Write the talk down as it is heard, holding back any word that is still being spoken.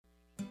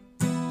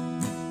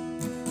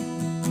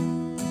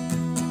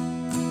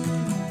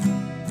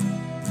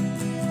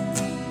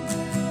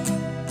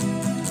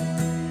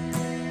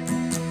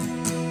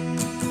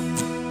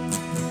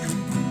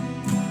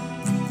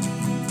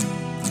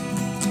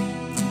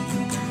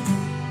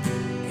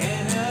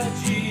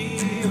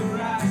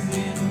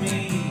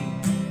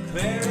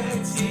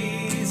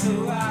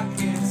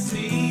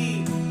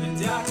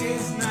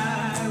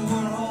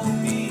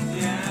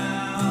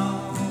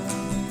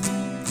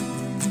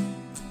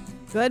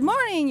Good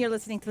morning. You're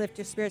listening to Lift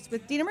Your Spirits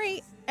with Dena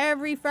Marie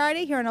every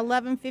Friday here on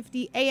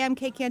 1150 AM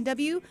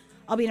KCNW.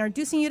 I'll be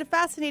introducing you to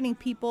fascinating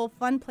people,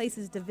 fun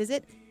places to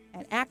visit,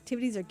 and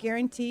activities are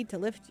guaranteed to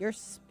lift your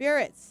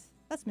spirits.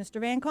 That's Mr.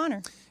 Van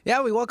Connor.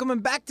 Yeah, we welcome him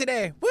back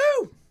today.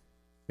 Woo!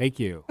 Thank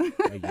you.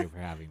 Thank you for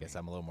having me. Guess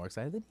I'm a little more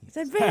excited than he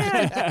said,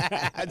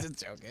 Van. I'm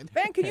just joking.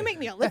 Van, can you make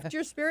me a Lift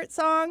Your Spirit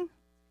song?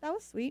 That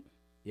was sweet.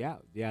 Yeah,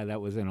 that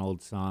was an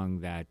old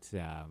song that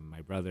my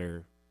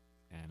brother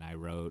and I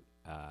wrote,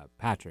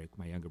 Patrick,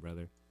 my younger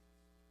brother,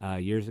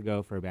 years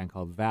ago for a band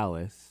called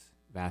VALIS,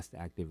 Vast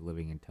Active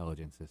Living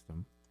Intelligence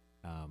System.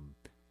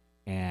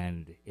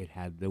 And it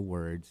had the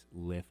words,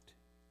 lift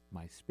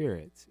my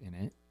spirits in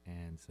it.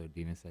 And so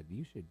Dena said,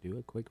 you should do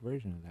a quick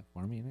version of that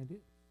for me, and I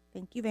did.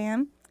 Thank you,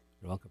 Van.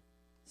 You're welcome.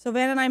 So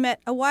Van and I met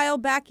a while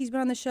back. He's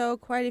been on the show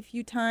quite a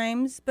few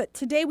times. But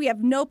today we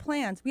have no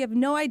plans. We have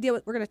no idea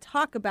what we're going to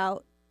talk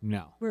about.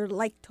 No. We're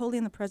like totally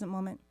in the present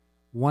moment.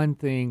 One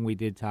thing we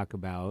did talk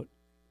about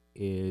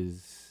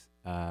is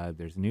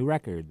there's a new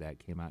record that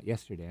came out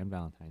yesterday on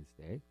Valentine's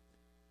Day,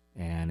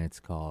 and it's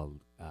called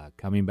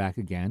Coming Back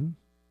Again,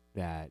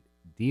 that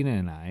Dena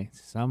and I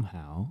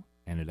somehow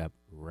ended up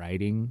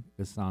writing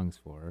the songs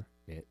for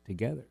it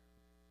together.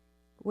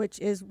 Which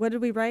is, what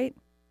did we write?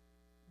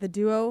 The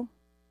duo?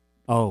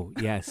 Oh,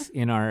 yes.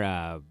 In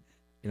our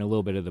in a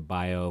little bit of the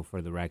bio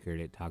for the record,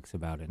 it talks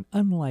about an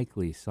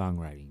unlikely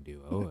songwriting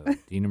duo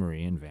of Dena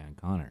Marie and Van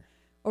Connor.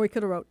 Or we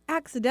could have wrote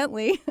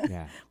accidentally.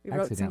 Yeah, we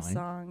wrote some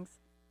songs.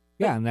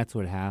 Yeah, and that's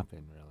what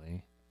happened,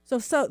 really. So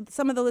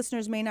some of the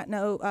listeners may not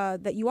know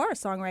that you are a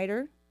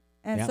songwriter.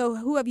 And so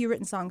who have you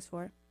written songs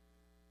for?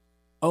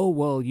 Oh,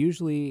 well,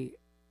 usually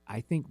I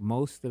think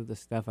most of the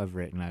stuff I've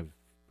written I've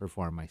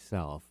performed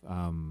myself.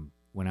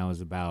 When I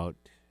was about,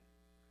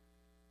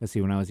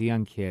 when I was a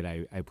young kid,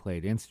 I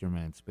played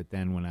instruments. But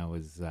then when I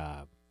was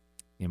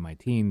in my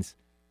teens,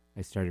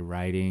 I started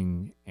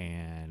writing,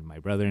 and my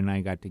brother and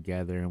I got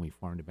together, and we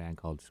formed a band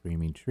called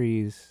Screaming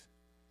Trees.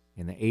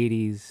 In the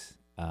 80s,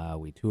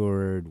 we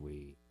toured,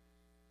 we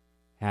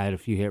had a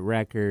few hit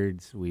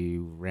records, we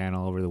ran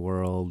all over the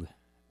world.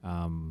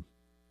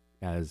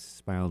 As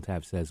Spinal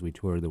Tap says, we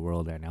toured the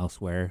world and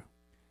elsewhere.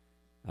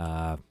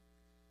 Had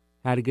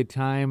a good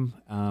time,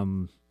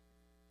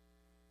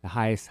 the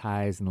highest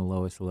highs and the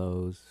lowest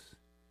lows.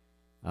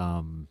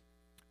 Then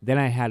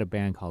I had a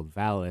band called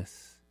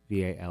VALIS,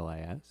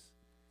 VALIS,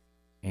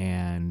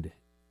 and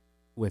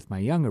with my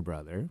younger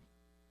brother,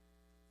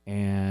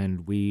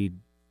 and we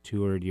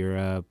toured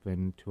Europe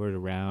and toured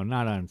around,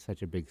 not on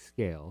such a big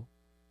scale,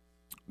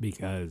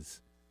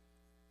 because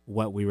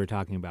what we were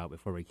talking about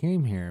before we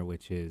came here,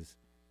 which is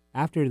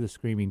after the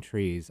Screaming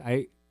Trees,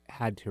 I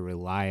had to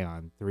rely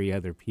on three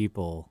other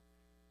people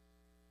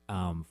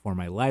for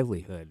my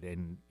livelihood,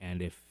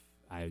 and if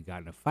I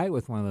got in a fight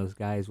with one of those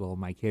guys, well,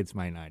 my kids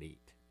might not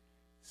eat.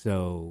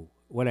 So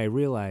what I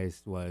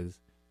realized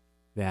was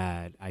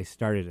that I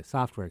started a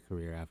software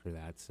career after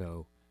that.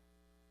 So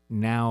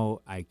now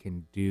I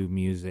can do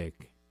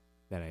music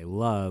that I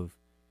love,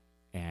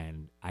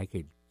 and I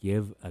could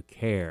give a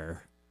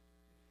care,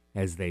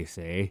 as they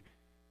say,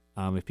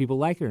 if people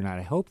like it or not.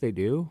 I hope they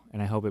do,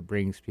 and I hope it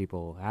brings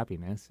people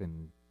happiness.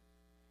 And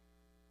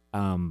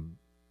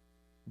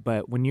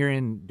but when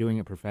you're doing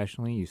it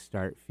professionally, you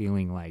start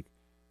feeling like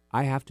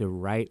I have to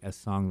write a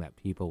song that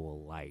people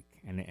will like,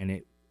 and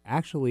it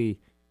actually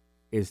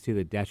is to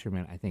the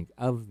detriment, I think,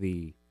 of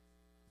the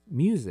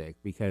music,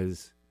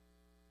 because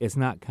it's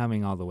not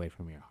coming all the way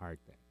from your heart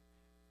then.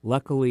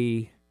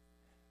 Luckily,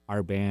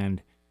 our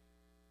band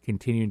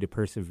continued to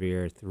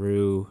persevere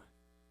through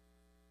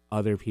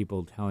other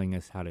people telling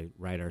us how to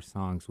write our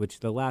songs,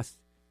 which the last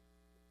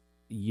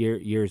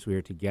years we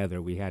were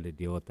together, we had to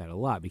deal with that a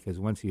lot, because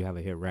once you have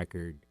a hit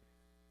record,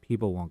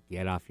 people won't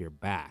get off your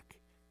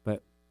back.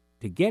 But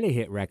to get a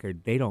hit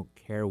record, they don't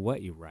care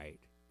what you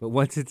write. But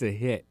once it's a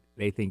hit,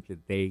 they think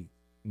that they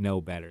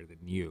know better than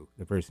you,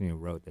 the person who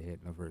wrote the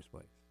hit in the first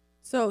place.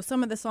 So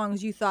some of the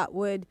songs you thought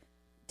would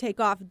take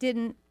off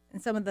didn't,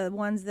 and some of the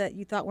ones that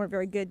you thought weren't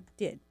very good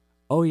did.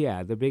 Oh,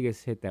 yeah. The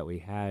biggest hit that we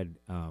had,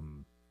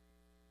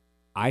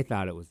 I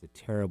thought it was a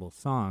terrible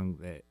song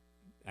that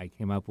I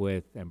came up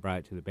with and brought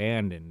it to the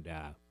band, and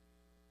of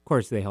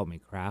course they helped me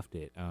craft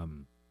it.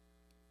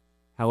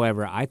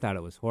 However, I thought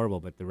it was horrible,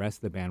 but the rest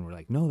of the band were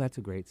like, no, that's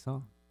a great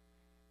song.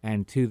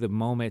 And to the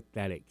moment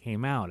that it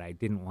came out, I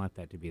didn't want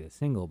that to be the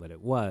single, but it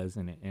was,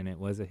 and it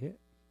was a hit.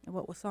 And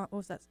what was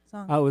that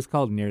song? Oh, it was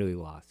called Nearly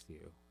Lost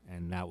You,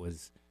 and it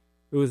was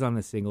on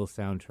the single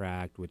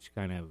soundtrack, which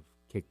kind of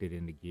kicked it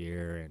into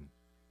gear.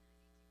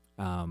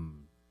 And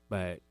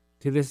but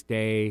to this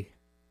day,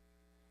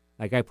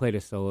 like, I played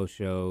a solo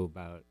show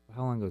about,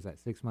 how long ago was that,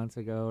 6 months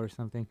ago or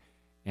something,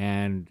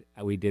 and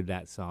we did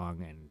that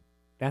song, and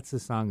that's the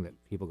song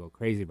that people go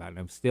crazy about, and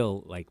I'm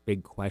still, like,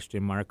 big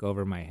question mark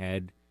over my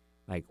head.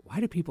 Like, why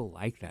do people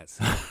like that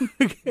song?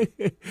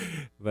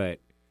 But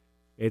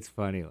it's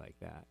funny like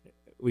that.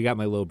 We got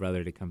my little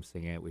brother to come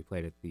sing it. We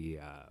played at the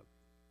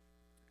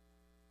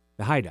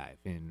High Dive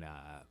in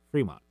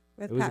Fremont.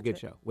 With It was a Patrick. good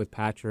show with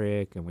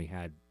Patrick, and we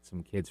had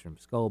some kids from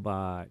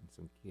Skullbot and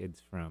some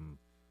kids from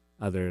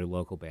other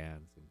local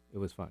bands, and it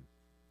was fun.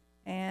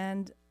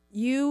 And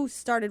you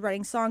started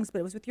writing songs, but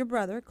it was with your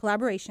brother,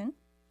 collaboration.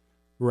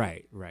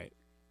 Right.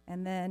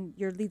 And then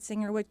your lead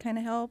singer would kind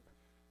of help.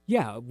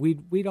 Yeah,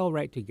 we'd all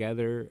write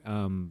together.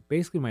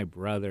 Basically, my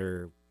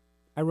brother,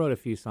 I wrote a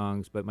few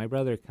songs, but my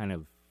brother kind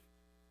of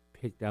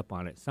picked up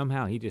on it.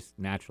 Somehow, he just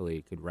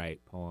naturally could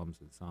write poems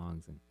and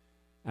songs,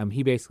 and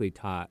he basically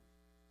taught.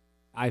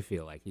 I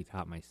feel like he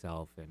taught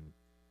myself and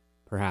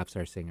perhaps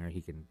our singer, he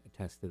can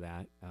attest to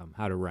that,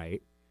 how to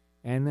write.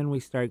 And then we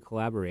started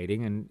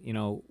collaborating, and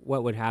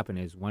what would happen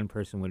is one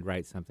person would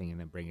write something and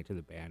then bring it to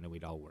the band, and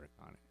we'd all work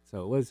on it.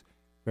 So it was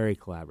very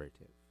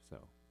collaborative.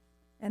 So.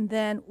 And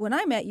then when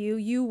I met you,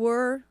 you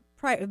were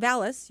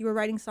Valis. You were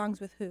writing songs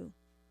with who?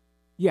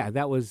 Yeah,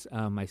 that was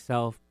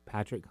myself,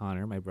 Patrick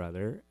Connor, my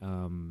brother,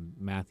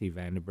 Matthew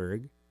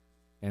Vandenberg,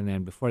 and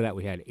then before that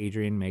we had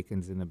Adrian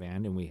Makins in the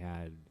band, and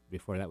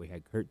before that we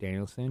had Kurt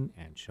Danielson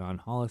and Sean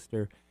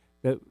Hollister.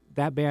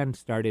 That band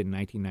started in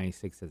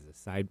 1996 as a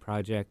side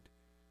project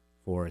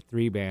for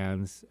 3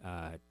 bands,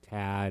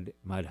 Tad,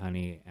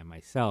 Mudhoney, and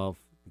myself.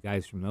 The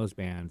guys from those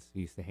bands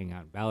used to hang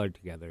out in Ballard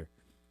together.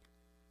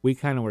 We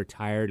kind of were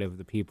tired of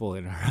the people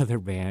in our other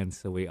bands,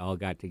 so we all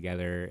got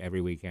together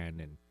every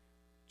weekend and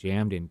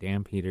jammed in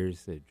Dan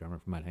Peters, the drummer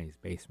from Mudhoney's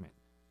basement.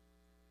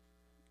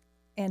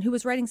 And who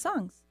was writing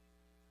songs?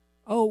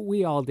 Oh,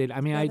 we all did.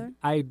 I mean, Together?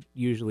 I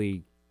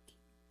usually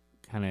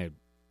kind of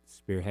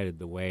spearheaded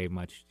the way,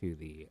 much to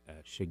the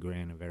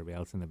chagrin of everybody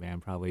else in the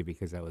band, probably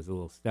because I was a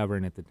little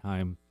stubborn at the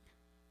time.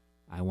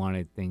 I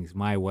wanted things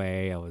my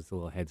way. I was a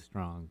little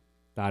headstrong.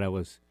 Thought I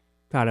was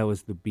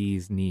the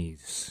bee's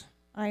knees.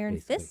 Iron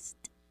basically.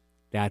 Fist?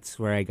 That's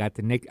where I got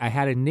I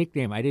had a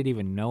nickname. I didn't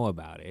even know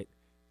about it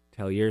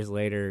till years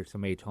later.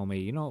 Somebody told me,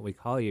 "You know what we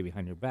call you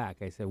behind your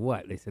back?" I said,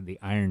 "What?" They said, "The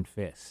Iron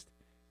Fist."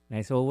 And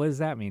I said, "Well, what does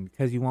that mean?"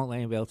 Because you won't let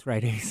anybody else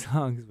write any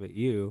songs but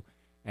you,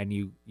 and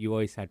you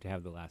always have to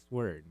have the last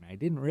word. And I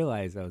didn't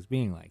realize I was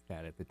being like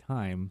that at the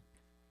time.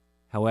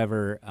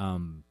 However,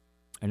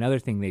 another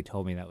thing they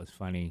told me that was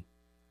funny,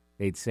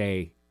 they'd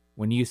say,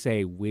 when you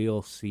say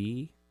 "we'll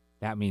see,"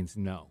 that means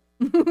no.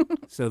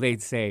 So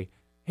they'd say,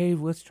 "Hey,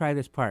 let's try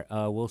this part.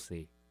 We'll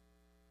see.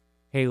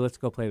 Hey, let's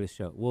go play this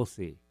show. We'll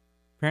see."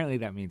 Apparently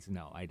that means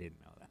no. I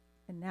didn't know that.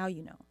 And now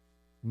you know.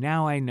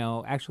 Now I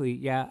know. Actually,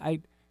 yeah,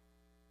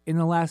 in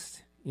the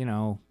last,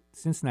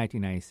 since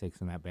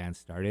 1996 when that band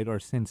started, or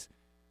since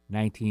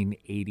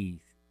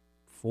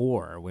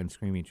 1984 when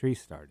Screaming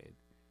Trees started,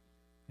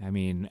 I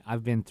mean,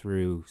 I've been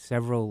through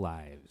several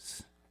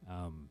lives,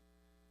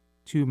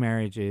 2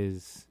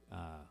 marriages,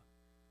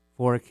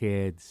 4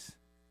 kids,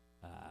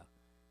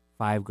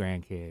 5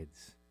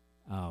 grandkids,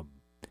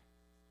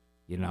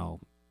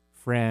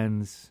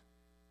 friends,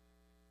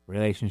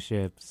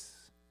 relationships.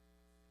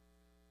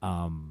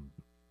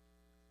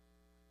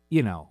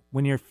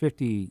 When you're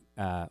 50,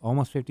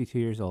 almost 52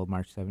 years old,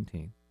 March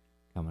 17th,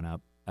 coming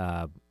up,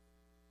 I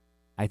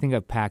think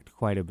I've packed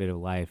quite a bit of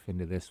life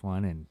into this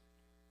one, and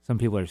some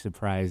people are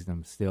surprised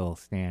I'm still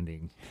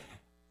standing.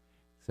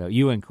 So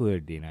you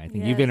included, Dena. I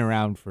think you've been Yes.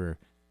 around for,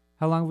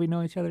 how long have we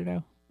known each other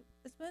now?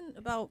 It's been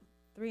about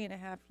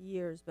 3.5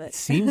 years, but It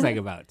seems like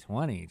about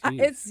 20.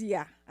 Geez.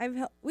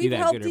 We've that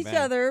helped good or each bad?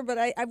 other, but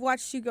I've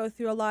watched you go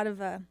through a lot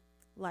of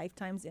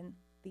lifetimes in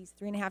these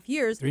 3.5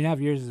 years.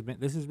 3.5 years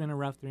this has been a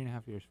rough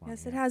 3.5 years for me.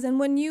 Yes, it has. And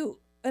when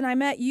I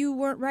met you,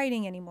 weren't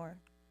writing anymore.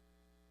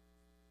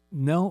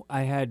 No,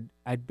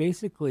 I'd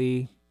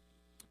basically,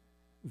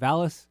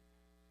 Valis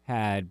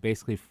had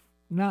basically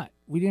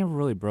we never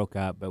really broke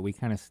up, but we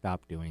kind of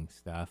stopped doing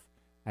stuff.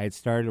 I had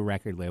started a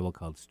record label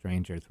called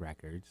Strange Earth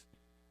Records.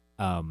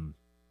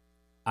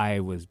 I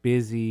was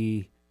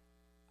busy.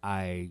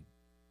 I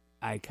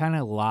kind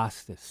of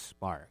lost the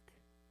spark.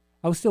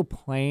 I was still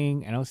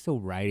playing and I was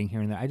still writing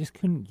here and there. I just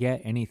couldn't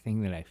get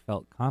anything that I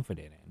felt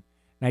confident in.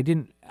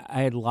 And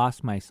I had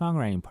lost my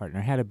songwriting partner.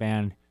 I had a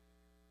band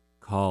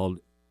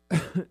called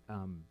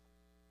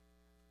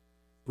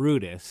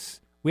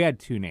Brutus. We had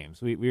 2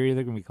 names. We were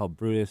either going to be called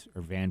Brutus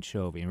or Van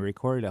Chovy. And we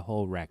recorded a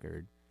whole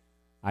record.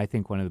 I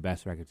think one of the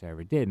best records I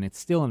ever did. And it's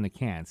still in the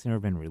can. It's never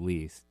been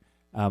released.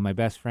 My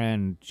best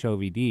friend,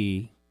 Chovy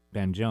D,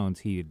 Ben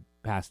Jones, he had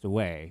passed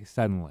away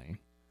suddenly.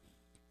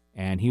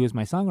 And he was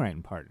my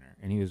songwriting partner.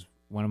 And he was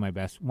one of my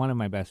best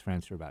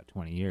friends for about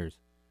 20 years.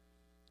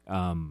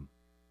 And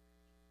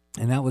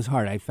that was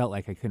hard. I felt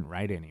like I couldn't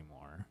write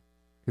anymore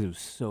because it was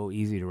so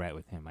easy to write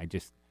with him.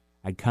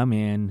 I'd come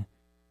in,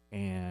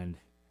 and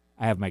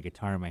I have my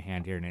guitar in my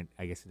hand here, and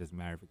I guess it doesn't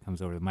matter if it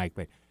comes over the mic,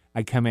 but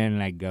I'd come in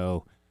and I'd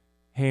go,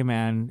 "Hey,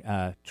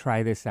 man,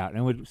 try this out." And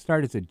it would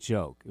start as a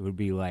joke. It would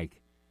be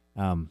like,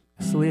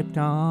 "Slipped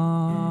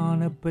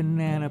on a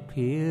banana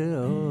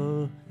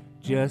peel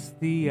just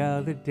the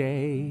other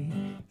day."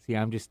 See,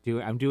 I'm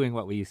doing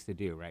what we used to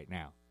do right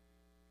now.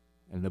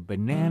 "And the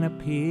banana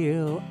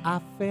peel,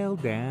 I fell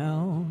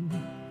down.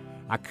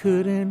 I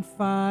couldn't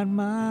find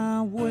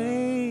my way.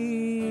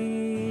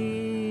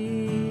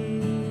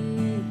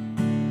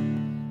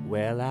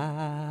 Well,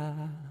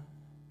 I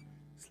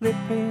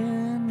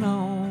slipping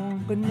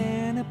on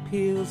banana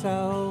peels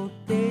all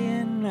day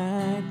and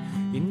night.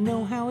 You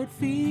know how it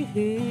feels.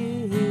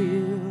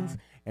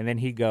 And then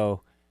he'd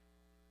go,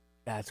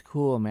 that's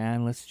cool,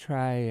 man. Let's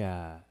try,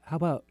 how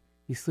about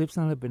he slips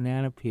on the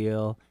banana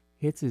peel,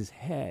 hits his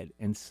head,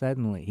 and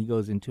suddenly he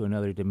goes into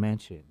another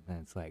dimension.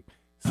 And it's like,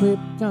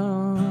 slipped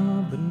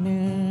on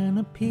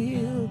banana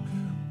peel,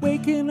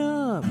 waking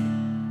up,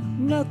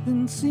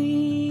 nothing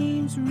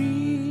seems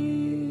real.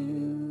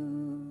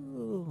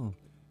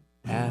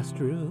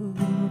 Astral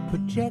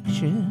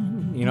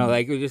projection. You know,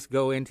 like we just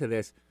go into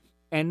this.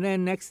 And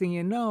then next thing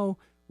you know,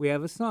 we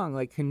have a song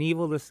like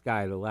Knievel the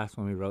Sky, the last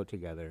one we wrote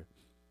together.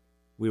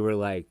 We were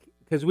like,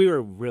 because we were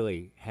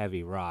really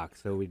heavy rock,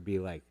 so we'd be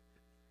like,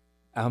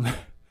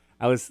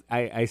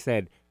 I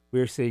said, we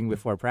were sitting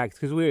before practice,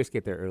 because we always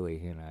get there early,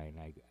 and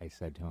I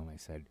said to him, I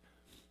said,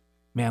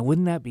 man,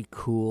 wouldn't that be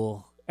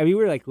cool? I mean,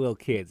 we were like little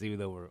kids, even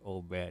though we're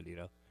old men, you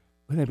know.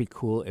 Wouldn't that be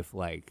cool if,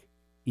 like,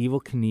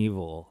 Evel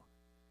Knievel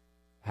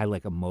had,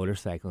 like, a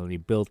motorcycle, and he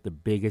built the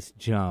biggest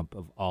jump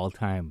of all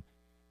time,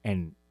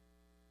 and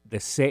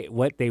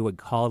what they would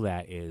call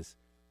that is,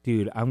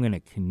 dude, I'm going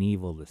to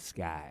Knievel the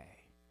sky.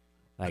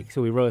 Like,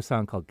 so we wrote a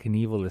song called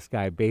Knievel the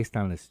Sky based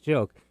on this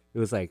joke. It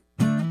was like,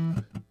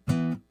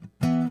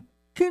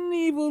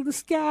 Knievel the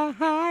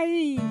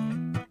sky.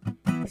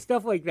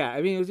 Stuff like that.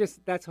 I mean, it was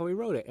just, that's how we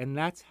wrote it. And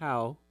that's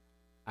how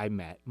I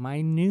met my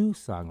new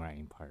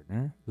songwriting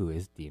partner, who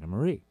is Dena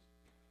Marie.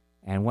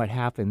 And what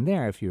happened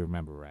there, if you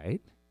remember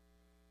right,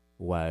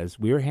 was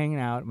we were hanging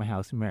out at my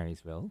house in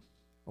Marysville,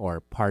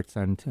 or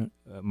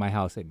my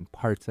house in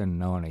Parts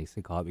Unknown, I used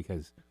to call it,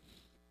 because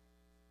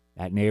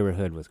that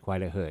neighborhood was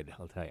quite a hood,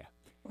 I'll tell you.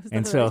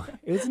 And so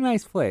it was a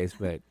nice place,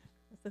 but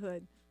What's the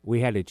hood? We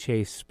had to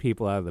chase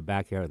people out of the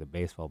backyard with a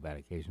baseball bat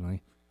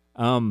occasionally.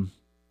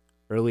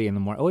 Early in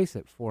the morning, always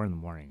at 4 in the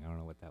morning. I don't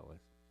know what that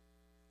was.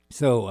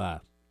 So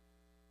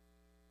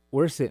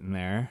we're sitting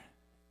there,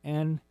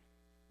 and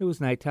it was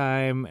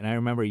nighttime, and I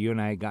remember you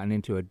and I had gotten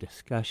into a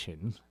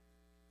discussion,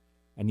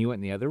 and you went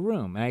in the other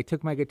room, and I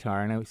took my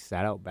guitar, and I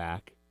sat out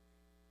back,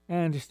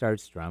 and just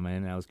started strumming,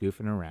 and I was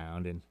goofing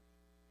around, and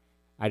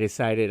I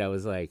decided, I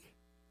was like,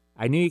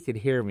 I knew you could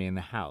hear me in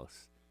the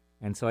house,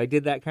 and so I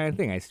did that kind of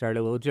thing. I started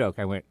a little joke.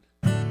 I went,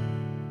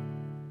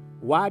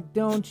 why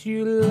don't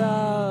you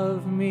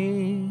love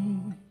me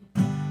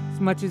as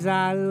much as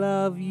I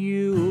love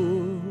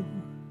you?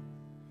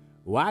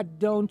 Why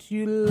don't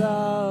you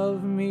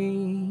love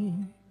me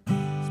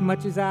as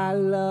much as I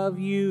love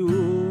you?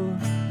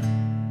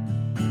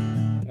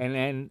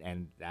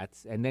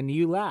 And then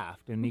you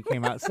laughed, and you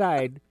came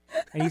outside,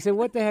 and you said,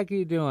 what the heck are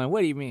you doing?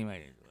 What do you mean?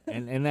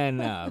 And then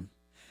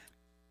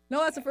No,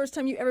 that's the first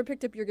time you ever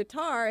picked up your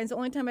guitar, and it's the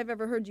only time I've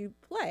ever heard you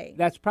play.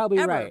 That's probably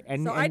ever. right.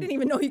 So I didn't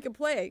even know you could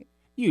play.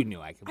 You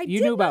knew I could. I You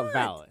did knew about not.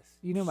 Valis.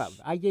 You knew about.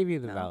 I gave you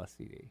the Valis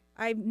CD.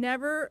 I've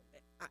never,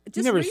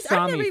 You never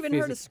saw I've never me even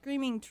heard a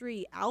Screaming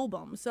Tree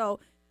album, so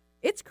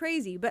it's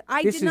crazy. But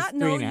I This did is not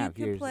know 3.5 you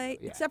could years play, ago,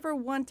 yeah. except for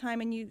one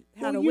time, and you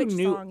had a you witch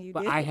knew, song you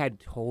but did I had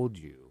told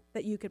you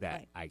that you could that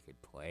play. I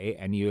could play,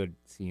 and you had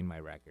seen my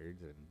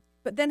records, and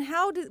But then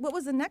what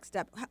was the next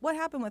step? What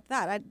happened with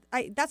that?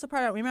 That's the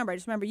part I don't remember. I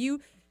just remember you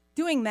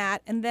doing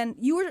that, and then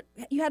you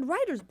had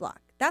writer's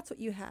block. That's what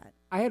you had.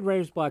 I had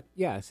writer's block.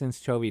 Yeah, since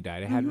Chovy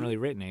died, I hadn't really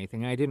written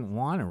anything. I didn't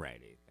want to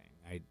write anything.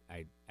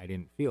 I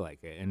didn't feel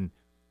like it, and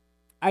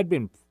I'd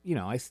been,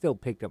 I still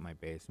picked up my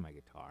bass and my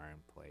guitar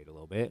and played a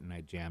little bit, and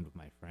I jammed with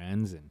my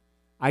friends, and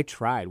I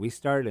tried. We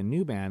started a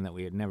new band that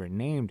we had never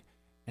named,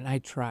 and I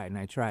tried, and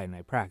I tried, and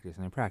I practiced,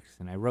 and I practiced,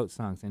 and I wrote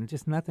songs, and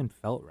just nothing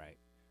felt right.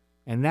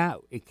 And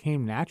it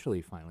came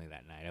naturally finally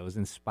that night. I was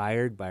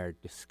inspired by our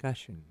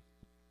discussion.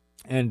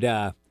 And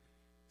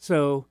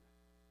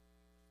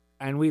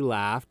and we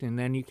laughed, and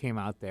then you came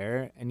out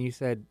there, and you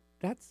said,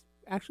 that's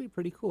actually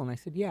pretty cool. And I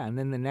said, yeah. And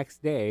then the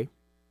next day,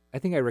 I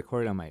think I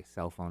recorded on my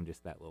cell phone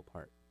just that little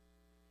part.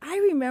 I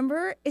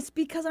remember it's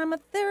because I'm a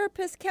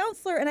therapist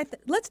counselor, and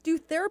let's do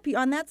therapy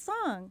on that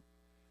song.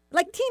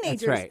 Like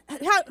teenagers.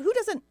 That's right. Who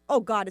doesn't, oh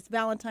God, it's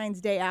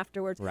Valentine's Day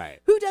afterwards.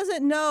 Right. Who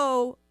doesn't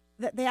know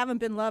that they haven't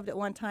been loved at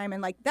one time?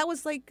 And like, that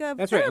was like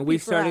That's right. And we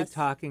started us.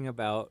 talking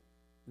about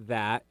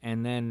that,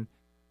 and then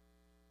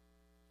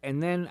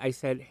I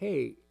said,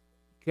 hey,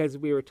 because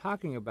we were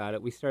talking about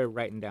it, we started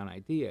writing down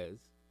ideas,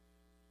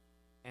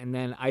 and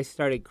then I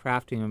started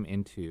crafting them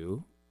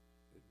into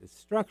the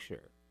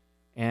structure.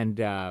 And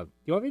do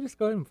you want me to just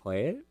go ahead and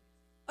play it?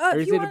 Or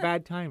is it a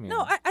bad timing?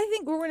 No, I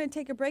think we're going to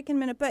take a break in a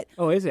minute. But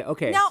oh, is it?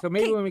 Okay. now, So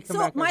maybe when we come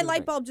back. So my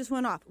light bulb just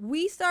went off.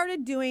 We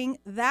started doing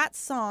that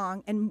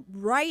song and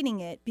writing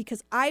it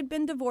because I'd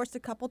been divorced a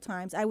couple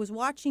times. I was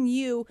watching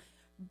you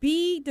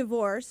be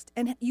divorced,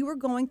 and you were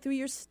going through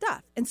your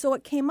stuff. And so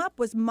what came up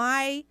was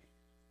my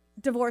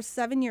divorce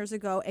 7 years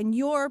ago, and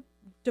your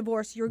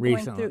divorce you're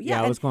Recently. going through.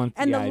 Yeah, I was going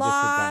through. And yeah, the I just had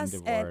gotten loss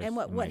divorced, and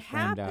what my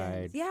friend happened.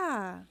 died.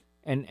 Yeah.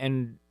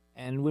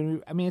 And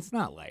when it's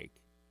not like,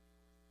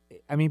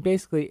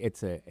 basically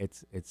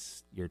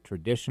it's your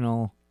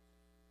traditional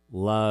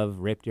love,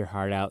 ripped your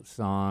heart out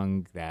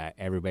song that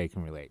everybody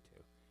can relate to.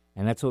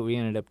 And that's what we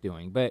ended up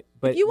doing. But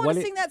If you want what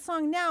to sing that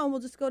song now,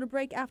 we'll just go to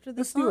break after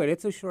the song. let's do it.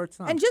 It's a short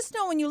song. And just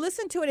know when you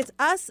listen to it, it's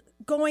us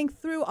going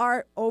through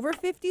our over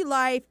 50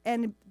 life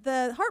and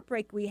the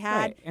heartbreak we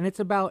had. Right. And it's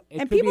about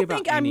and people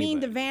think I'm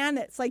mean to Van.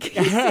 It's like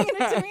he's singing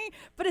it to me,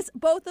 but it's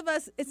both of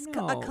us. It's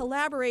a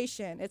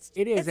collaboration. It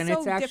is, it's and so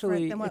it's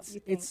actually different than what you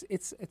think.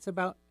 it's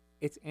about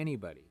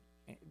anybody.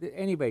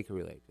 Anybody can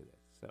relate to this.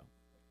 So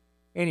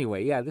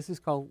anyway, yeah, this is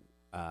called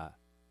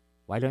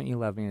 "Why Don't You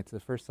Love Me." It's the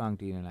first song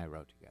Dena and I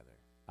wrote together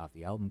off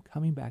the album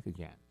 "Coming Back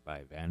Again"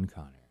 by Van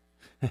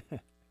Connor.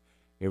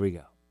 Here we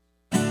go.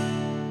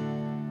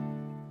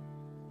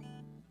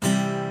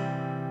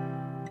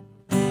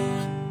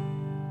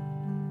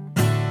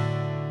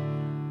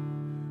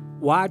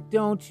 Why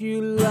don't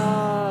you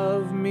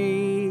love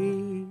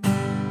me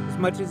as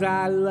much as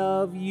I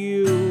love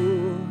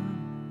you?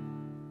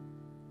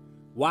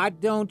 Why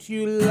don't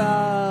you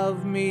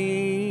love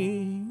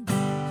me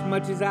as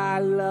much as I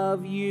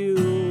love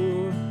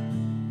you?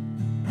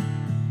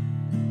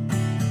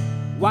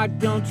 Why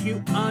don't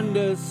you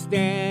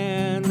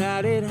understand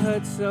that it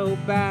hurts so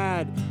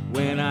bad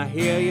when I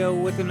hear you're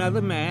with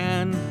another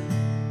man?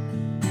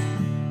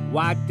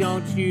 Why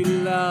don't you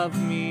love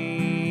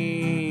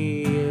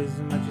me as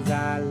much as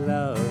I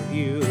love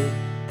you?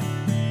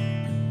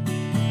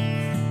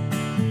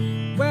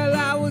 Well,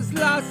 I was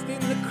lost in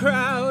the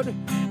crowd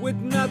with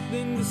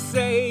nothing to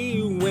say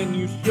when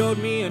you showed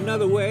me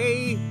another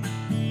way.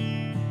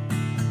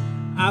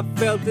 I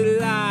felt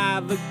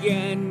alive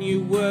again,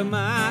 you were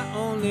my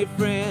only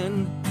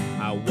friend.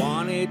 I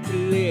wanted to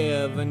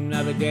live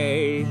another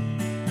day.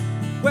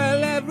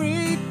 Well,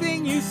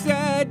 everything you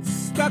said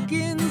stuck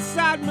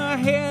inside my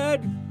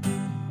head,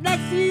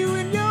 next to you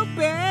in your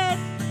bed.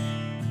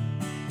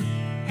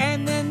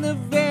 And then the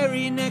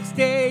very next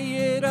day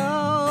it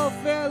all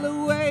fell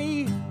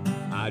away.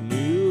 I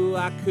knew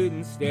I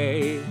couldn't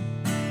stay.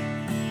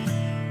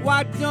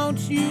 Why don't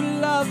you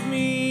love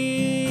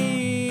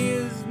me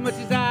as much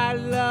as I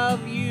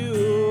love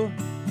you?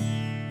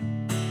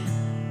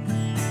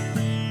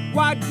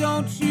 Why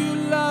don't you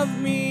love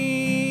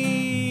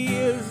me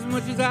as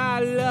much as I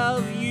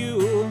love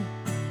you?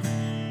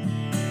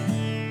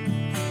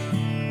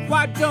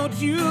 Why don't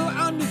you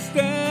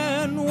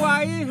understand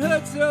why it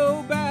hurts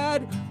so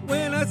bad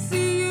when I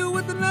see you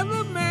with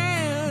another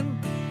man?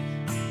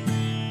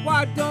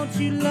 Why don't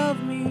you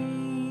love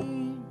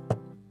me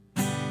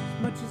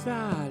as much as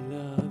I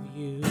love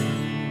you?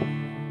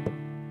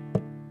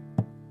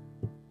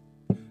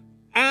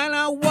 And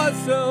I was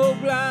so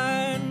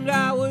blind,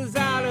 I was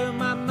out of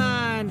my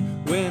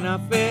mind when I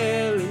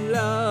fell in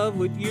love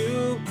with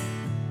you.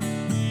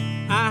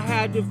 I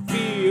had to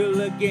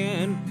feel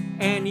again,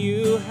 and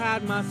you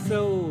had my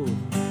soul.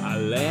 I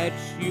let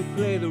you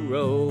play the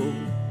role.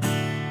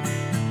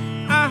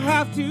 I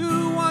have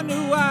to wonder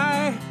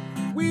why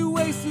we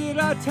wasted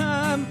our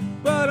time,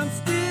 but I'm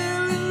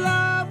still in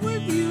love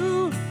with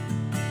you.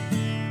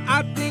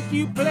 I think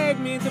you played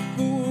me the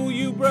fool.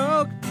 You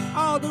broke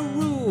all the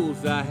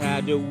rules. I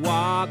had to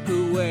walk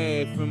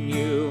away from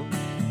you.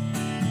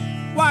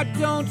 Why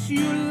don't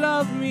you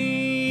love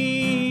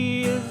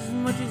me as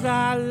much as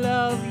I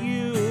love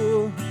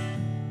you?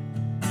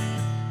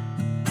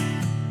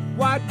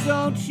 Why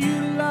don't you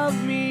love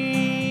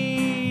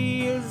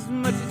me as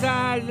much as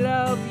I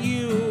love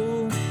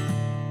you?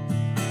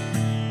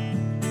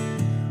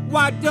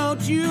 Why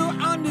don't you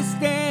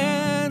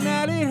understand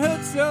that it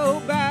hurts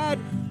so bad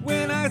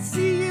when I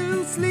see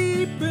you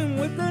sleeping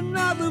with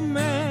another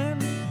man?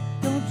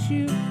 Don't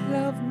you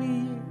love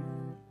me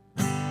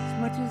as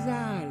much as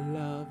I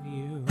love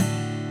you?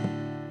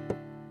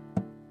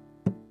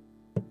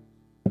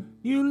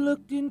 You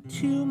looked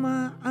into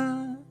my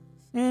eyes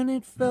and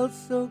it felt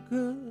so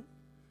good.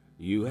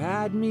 You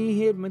had me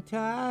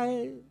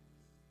hypnotized.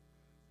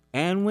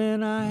 And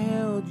when I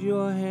held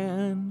your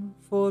hand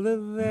for the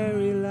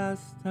very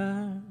last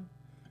time,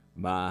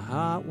 my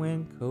heart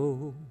went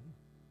cold.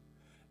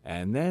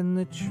 And then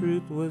the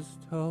truth was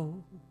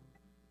told.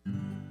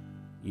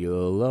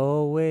 You'll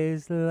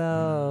always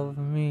love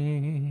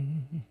me.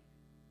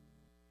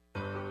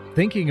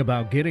 Thinking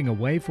about getting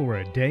away for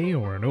a day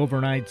or an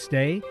overnight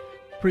stay?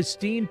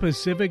 Pristine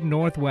Pacific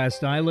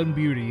Northwest Island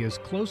beauty is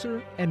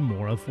closer and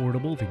more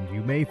affordable than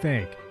you may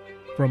think.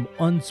 From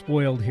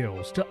unspoiled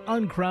hills to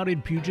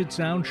uncrowded Puget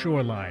Sound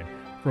shoreline,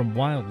 from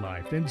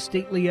wildlife and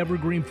stately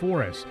evergreen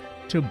forests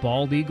to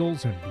bald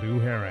eagles and blue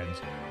herons,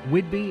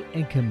 Whidbey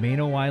and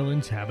Camano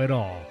Islands have it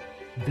all.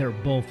 They're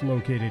both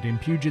located in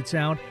Puget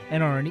Sound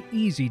and are an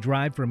easy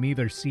drive from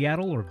either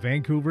Seattle or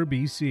Vancouver,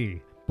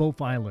 BC.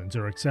 Both islands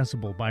are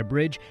accessible by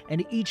bridge,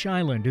 and each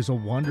island is a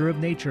wonder of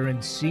nature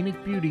and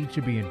scenic beauty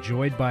to be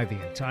enjoyed by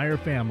the entire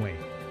family.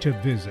 To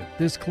visit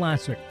this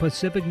classic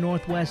Pacific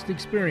Northwest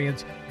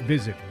experience,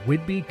 visit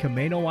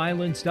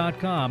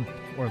WhidbeyCamanoIslands.com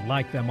or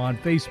like them on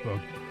Facebook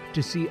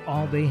to see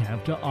all they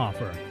have to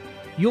offer.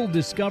 You'll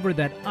discover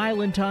that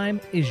island time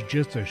is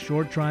just a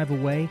short drive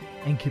away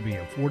and can be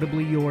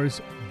affordably yours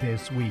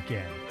this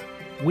weekend.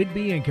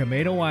 Whidbey and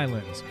Camano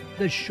Islands,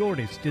 the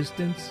shortest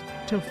distance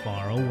to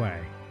far away.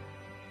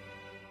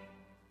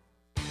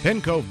 Pen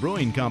Cove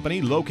Brewing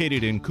Company,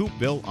 located in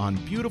Coopville on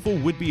beautiful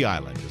Whidbey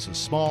Island, is a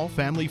small,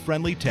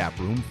 family-friendly tap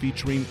room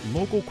featuring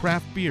local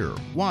craft beer,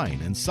 wine,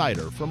 and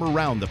cider from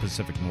around the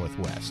Pacific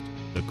Northwest.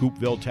 The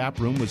Coopville Tap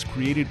Room was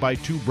created by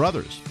two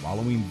brothers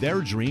following their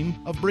dream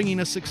of bringing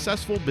a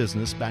successful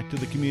business back to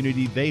the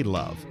community they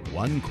love,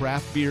 one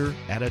craft beer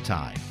at a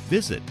time.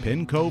 Visit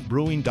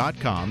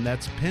pencovebrewing.com,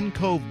 that's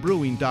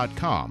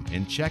pencovebrewing.com,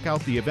 and check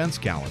out the events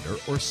calendar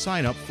or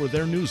sign up for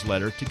their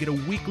newsletter to get a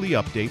weekly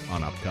update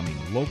on upcoming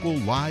local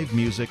live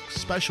music,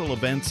 special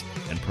events,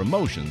 and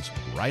promotions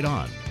right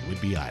on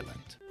Whidbey Island.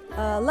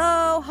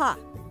 Aloha!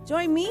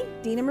 Join me,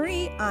 Dena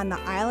Marie, on the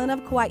island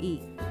of Kauai.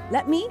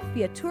 Let me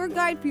be a tour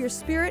guide for your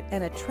spirit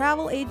and a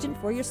travel agent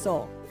for your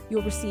soul.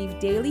 You'll receive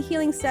daily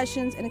healing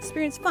sessions and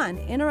experience fun,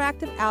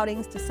 interactive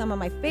outings to some of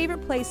my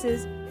favorite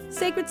places,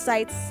 sacred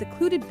sites,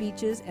 secluded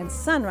beaches, and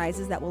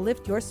sunrises that will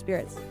lift your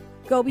spirits.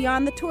 Go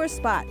beyond the tourist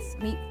spots,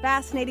 meet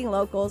fascinating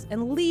locals,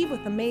 and leave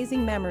with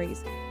amazing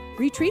memories.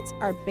 Retreats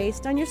are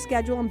based on your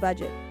schedule and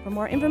budget. For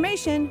more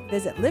information,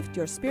 visit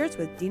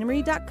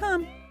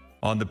liftyourspiritswithdinamarie.com.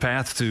 On the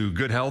path to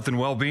good health and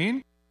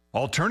well-being?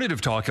 Alternative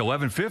Talk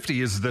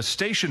 1150 is the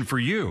station for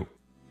you.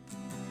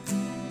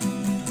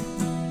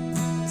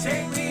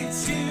 Take me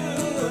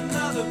to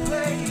another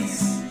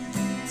place.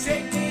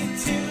 Take me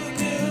to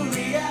new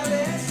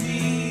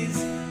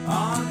realities.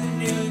 On the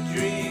new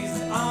dreams,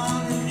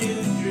 on the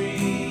new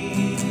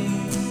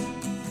dreams.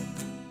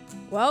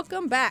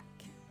 Welcome back.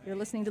 You're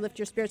listening to Lift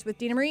Your Spirits with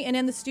Dena Marie, and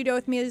in the studio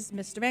with me is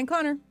Mr. Van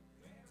Connor.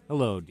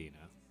 Hello, Dena.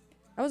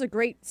 That was a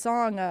great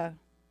song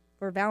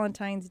for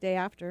Valentine's Day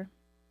after.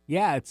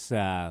 Yeah, it's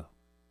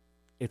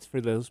for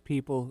those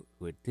people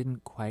who it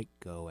didn't quite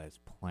go as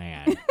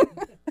planned,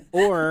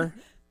 or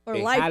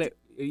they life. had it.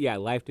 Yeah,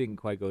 life didn't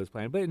quite go as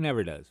planned, but it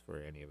never does for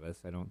any of us,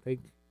 I don't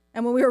think.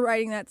 And when we were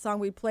writing that song,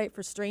 we'd play it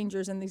for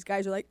strangers, and these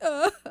guys are like,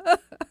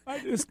 I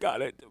just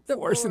got it,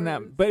 forcing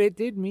them. But it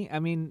did me. I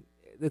mean,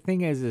 the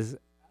thing is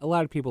a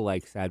lot of people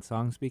like sad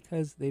songs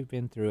because they've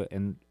been through it,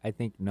 and I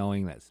think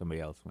knowing that somebody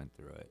else went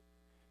through it.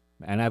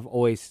 And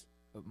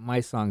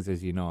my songs,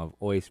 as you know, have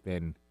always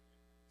been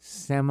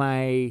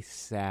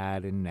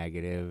semi-sad and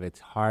negative.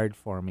 It's hard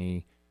for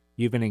me.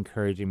 You've been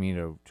encouraging me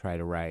to try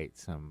to write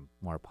some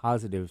more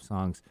positive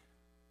songs.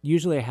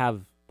 Usually I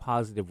have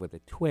positive with a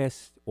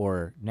twist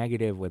or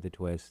negative with a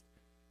twist,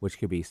 which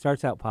could be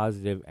starts out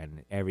positive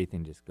and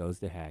everything just goes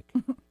to heck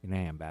in a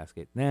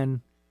handbasket.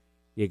 Then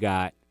you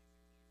got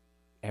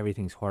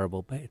everything's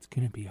horrible, but it's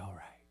going to be all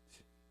right.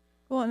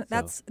 Well,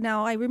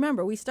 now I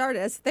remember we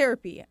started as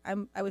therapy.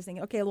 I was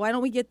thinking, okay, why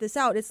don't we get this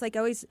out? It's like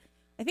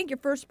I think your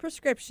first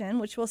prescription,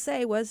 which we'll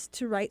say, was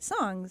to write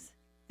songs.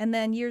 And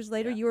then years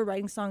later, you were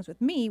writing songs with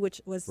me, which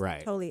was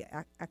totally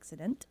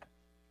accident.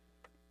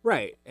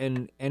 Right.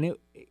 And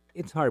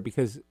it's hard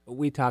because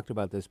we talked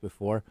about this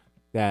before,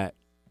 that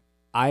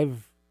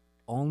I've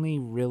only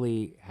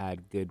really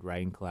had good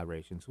writing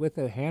collaborations with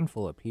a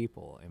handful of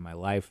people in my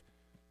life.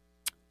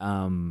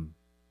 And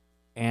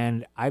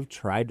I've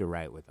tried to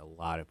write with a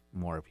lot of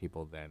more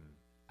people than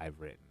I've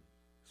written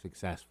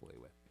successfully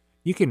with.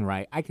 I can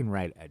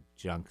write a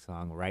junk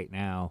song right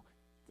now,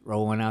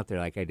 throw one out there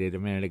like I did a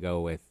minute ago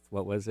with,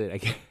 what was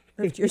it?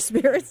 Lift Your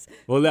Spirits?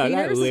 Well, no,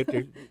 not Lift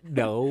Your,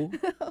 no.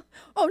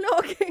 Oh, no,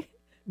 okay.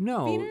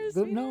 No, Venus?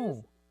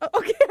 no. Oh,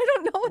 okay, I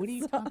don't know What are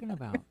you talking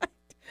about?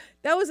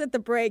 That was at the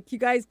break. You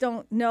guys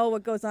don't know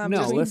what goes on No,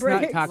 between let's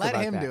breaks. not talk Let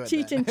about him that. do it.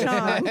 Cheech and Let's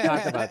Chong. not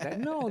talk about that.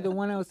 No, the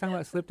one I was talking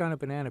about, slipped on a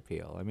banana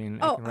peel. I mean,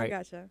 I can write,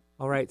 gotcha.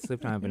 I'll write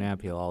slipped on a banana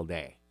peel all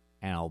day,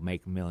 and I'll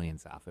make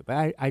millions off it.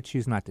 But I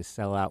choose not to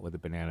sell out with the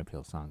banana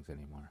peel songs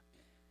anymore.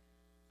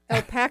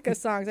 Alpaca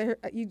songs. I heard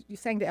you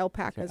sang to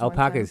alpacas.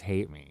 Alpacas one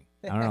hate me.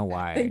 I don't know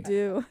why. time.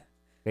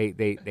 They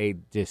do. They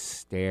just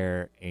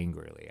stare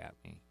angrily at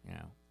me, you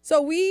know.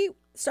 So we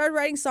started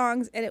writing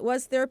songs, and it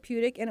was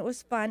therapeutic, and it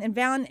was fun. And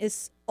Van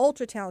is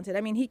ultra talented.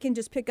 I mean, he can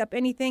just pick up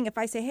anything. If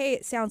I say, hey,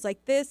 it sounds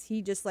like this,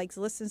 he just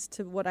listens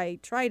to what I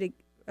try to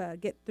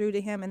get through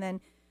to him, and then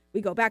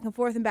we go back and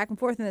forth and back and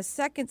forth. And the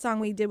second song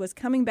we did was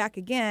Coming Back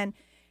Again,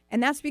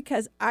 and that's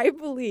because I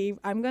believe,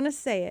 I'm going to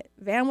say it,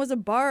 Van was a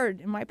bard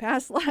in my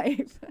past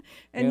life.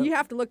 And Yep. you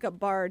have to look up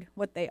bard,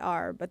 what they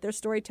are. But they're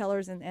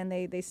storytellers, and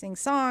they sing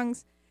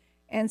songs.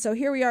 And so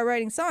here we are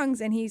writing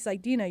songs, and he's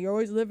like, Dena, you're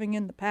always living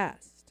in the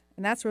past.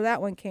 And that's where that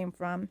one came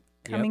from,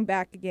 Coming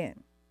Back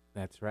Again.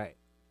 That's right.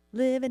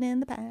 Living in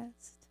the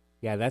past.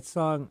 Yeah, that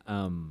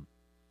song,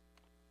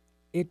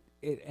 it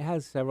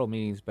has several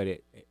meanings, but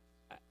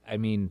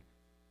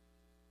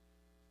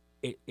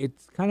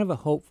it's kind of a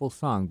hopeful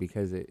song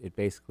because it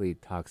basically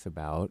talks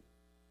about,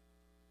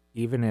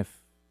 even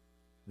if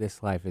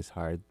this life is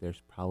hard,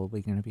 there's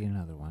probably going to be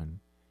another one.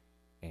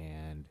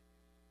 And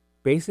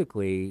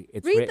basically,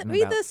 it's Read written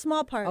about... the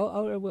small part.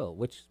 Oh, I will.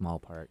 Which small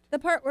part? The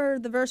part where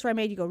the verse where I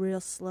made you go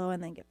real slow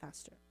and then get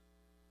faster.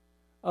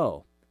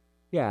 Oh,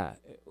 yeah.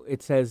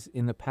 It says,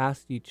 in the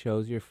past you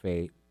chose your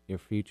fate. Your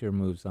future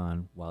moves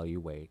on while you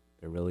wait.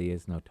 There really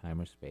is no time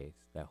or space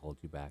that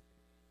holds you back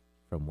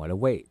from what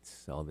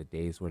awaits. All the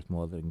days worth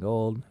more than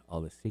gold.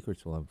 All the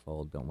secrets will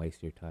unfold. Don't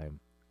waste your time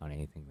on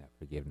anything that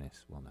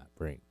forgiveness will not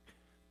bring.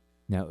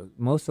 Now,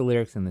 most of the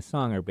lyrics in the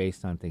song are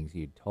based on things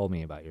you'd told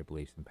me about your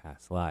beliefs in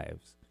past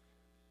lives,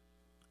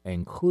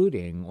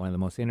 including one of the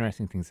most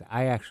interesting things that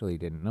I actually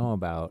didn't know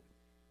about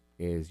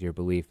is your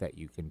belief that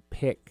you can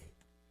pick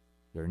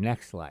your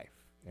next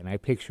life. And I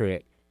picture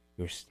it,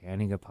 you're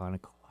standing upon a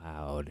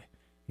cloud,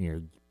 and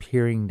you're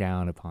peering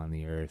down upon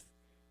the earth,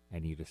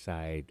 and you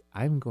decide,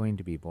 I'm going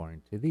to be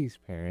born to these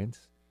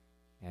parents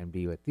and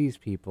be with these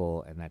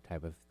people and that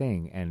type of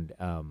thing. And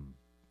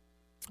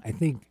I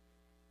think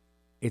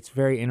it's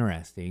very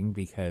interesting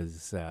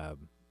because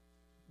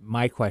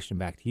my question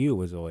back to you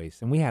was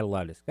always, and we had a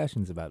lot of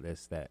discussions about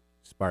this that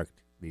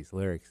sparked these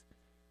lyrics,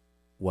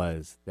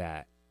 was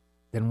that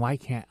then why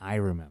can't I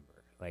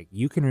remember? Like,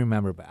 you can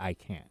remember, but I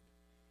can't.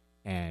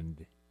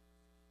 And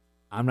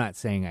I'm not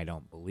saying I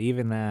don't believe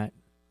in that.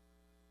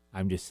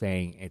 I'm just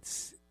saying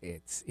it's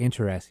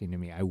interesting to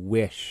me. I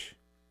wish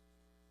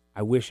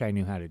I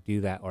knew how to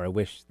do that, or I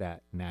wish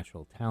that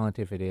natural talent,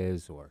 if it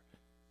is, or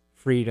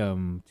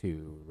freedom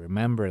to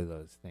remember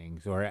those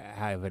things, or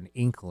have an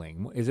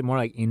inkling. Is it more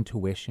like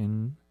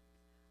intuition?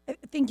 I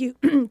think you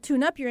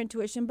tune up your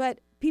intuition, but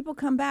people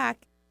come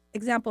back,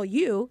 example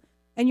you,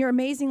 and you're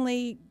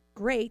amazingly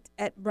great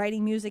at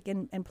writing music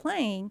and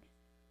playing,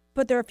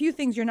 but there are a few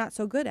things you're not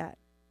so good at.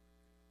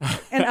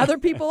 And other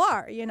people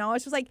are,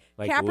 it's just like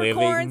Capricorns.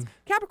 Living.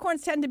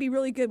 Capricorns tend to be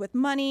really good with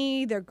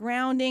money. They're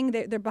grounding.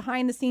 They're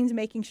behind the scenes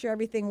making sure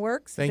everything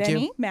works. Thank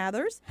Benny you.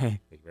 Mathers. Thank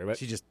you very much.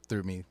 She just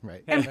threw me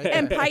right.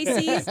 And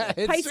Pisces.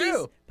 It's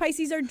true.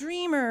 Pisces are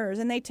dreamers,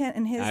 and they tend.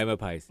 And his. I'm a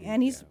Pisces.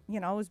 And he's,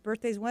 his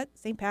birthday's what?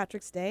 St.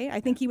 Patrick's Day.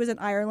 I think he was in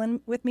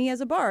Ireland with me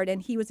as a bard,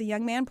 and he was a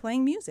young man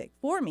playing music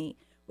for me,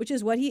 which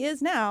is what he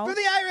is now. For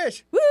the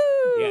Irish. Woo!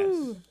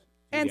 Yes.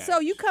 And so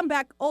you come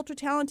back ultra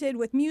talented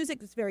with music.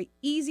 It's very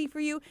easy for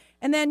you.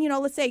 And then,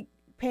 let's say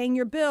paying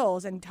your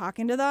bills and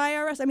talking to the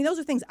IRS. I mean, those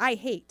are things I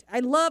hate. I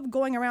love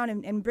going around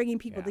and bringing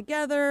people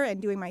together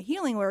and doing my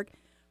healing work,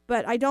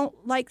 but I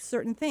don't like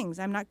certain things.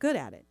 I'm not good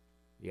at it.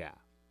 Yeah.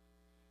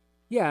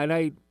 Yeah,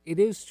 and it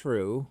is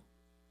true.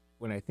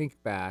 When I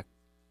think back,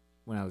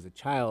 when I was a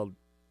child,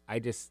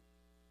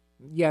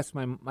 yes,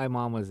 my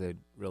mom was a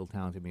real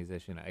talented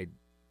musician.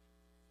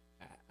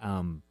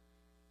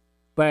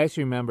 But I just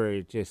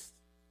remember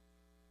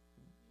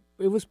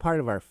it was part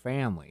of our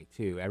family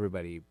too.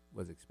 Everybody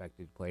was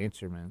expected to play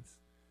instruments,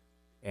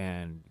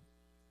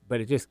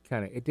 but it just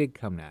it did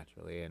come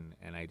naturally, and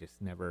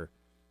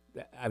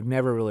I've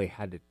never really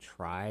had to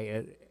try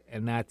it,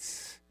 and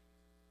that's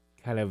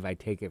I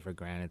take it for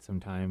granted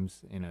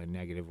sometimes in a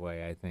negative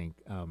way. I think,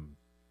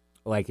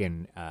 like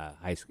in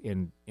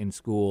in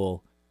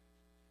school,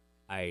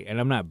 and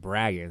I'm not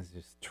bragging, it's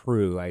just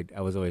true.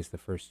 I was always the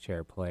first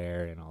chair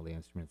player in all the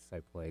instruments I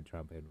played: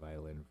 trumpet,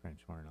 violin, French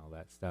horn, all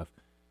that stuff.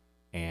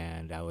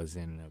 And I was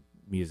in a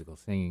musical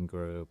singing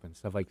group and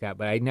stuff like that,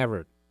 but I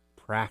never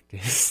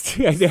practiced.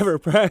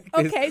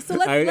 Okay, so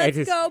let's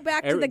go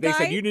back to the guy.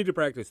 They said, you need to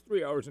practice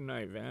 3 hours a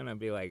night, Van. I'd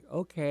be like,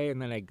 okay, and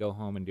then I'd go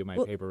home and do my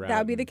paper route. That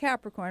would be the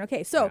Capricorn.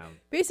 Okay, so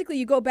basically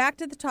you go back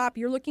to the top,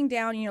 you're looking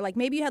down, and you're like,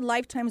 maybe you had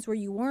lifetimes where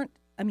you weren't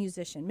a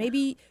musician.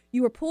 Maybe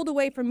you were pulled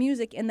away from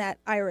music in that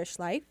Irish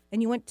life,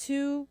 and you went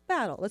to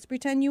battle. Let's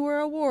pretend you were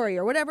a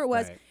warrior, whatever it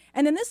was. Right.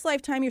 And in this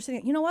lifetime, you're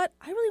saying, you know what?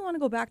 I really want to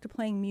go back to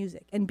playing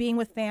music and being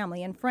with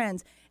family and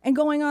friends and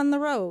going on the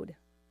road.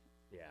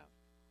 Yeah.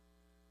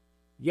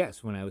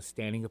 Yes, when I was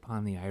standing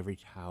upon the ivory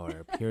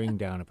tower, peering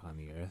down upon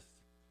the earth,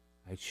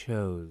 I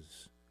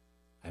chose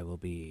I will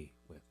be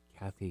with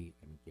Kathy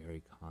and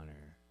Gary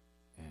Connor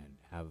and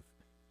have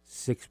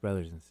 6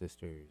 brothers and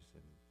sisters.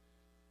 And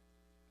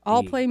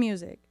all play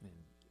music. And,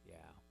 yeah.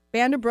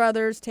 Band of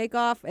brothers, take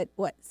off at,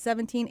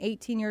 17,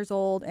 18 years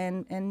old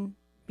and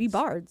be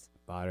bards.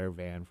 Bought our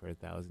van for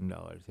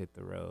 $1,000, hit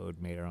the road,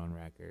 made our own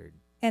record.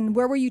 And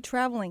where were you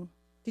traveling?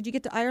 Did you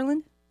get to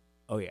Ireland?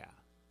 Oh, yeah.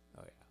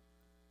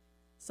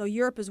 So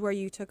Europe is where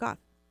you took off.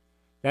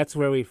 That's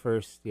where we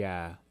first,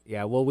 yeah.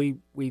 Well, we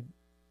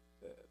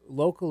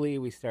locally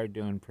we started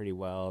doing pretty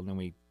well, and then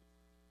we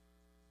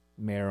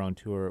made our own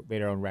tour,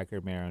 made our own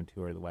record, made our own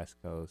tour of the West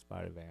Coast,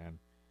 bought a van.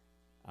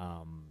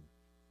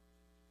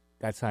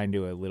 Got signed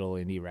to a little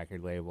indie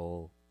record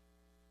label.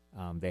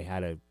 They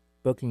had a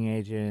booking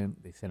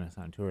agent. They sent us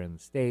on tour in the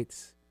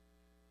States.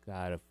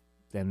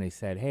 Then they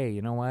said, hey,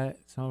 you know what?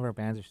 Some of our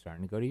bands are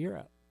starting to go to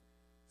Europe.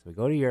 So we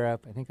go to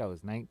Europe. I think I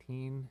was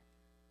 19,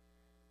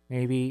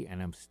 maybe, and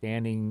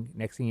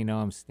next thing you know,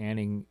 I'm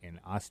standing in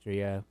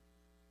Austria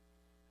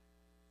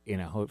in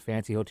a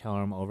fancy hotel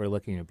room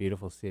overlooking a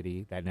beautiful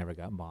city that never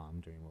got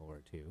bombed during World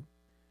War II.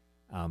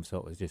 So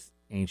it was just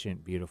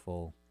ancient,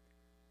 beautiful.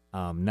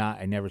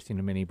 I'd never seen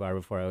a mini bar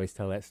before. I always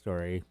tell that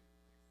story.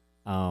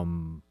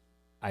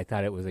 I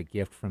thought it was a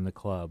gift from the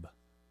club.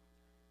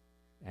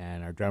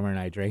 And our drummer and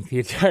I drank the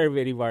entire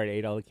mini bar and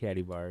ate all the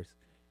candy bars.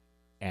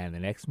 And the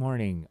next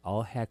morning,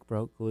 all heck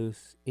broke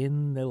loose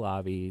in the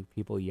lobby,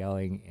 people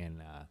yelling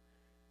in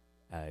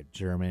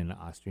German,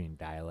 Austrian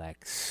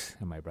dialects.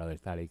 And my brother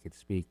thought he could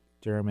speak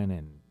German,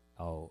 and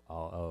it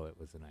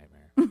was a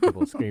nightmare.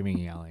 People screaming,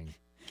 yelling.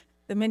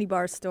 the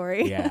minibar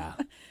story. Yeah.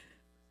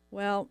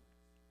 Well,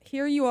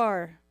 here you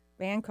are,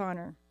 Van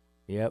Connor.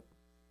 Yep.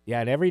 Yeah,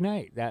 and every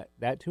night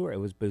that tour, it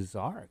was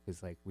bizarre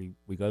because like we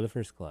go to the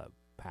first club,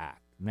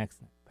 packed, next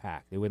night,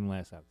 packed. They wouldn't let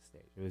us off the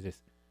stage.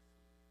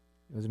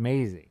 It was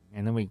amazing.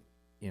 And then we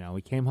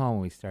came home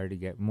and we started to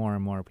get more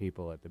and more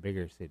people at the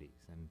bigger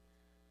cities and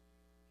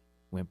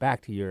went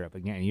back to Europe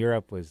again.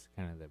 Europe was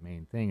kind of the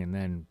main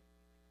thing,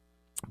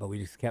 but we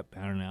just kept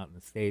pounding out in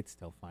the States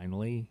till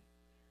finally.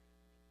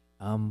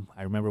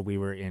 I remember we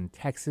were in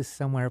Texas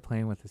somewhere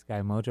playing with this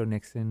guy Mojo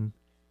Nixon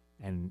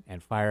and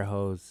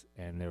Firehose,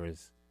 and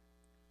there's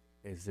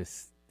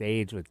this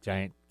stage with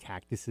giant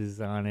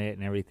cactuses on it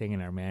and everything,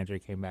 and our manager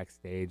came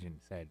backstage and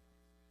said,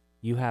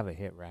 "You have a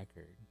hit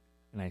record."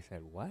 And I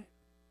said, "What?"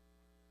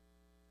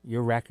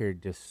 "Your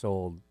record just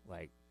sold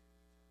like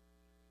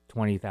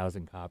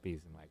 20,000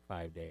 copies in like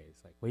 5 days."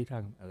 Like, what are you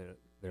talking about?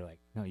 They're like,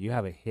 "No, you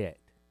have a hit."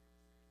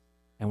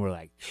 And we're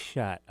like,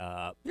 "Shut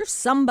up. You're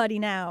somebody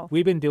now.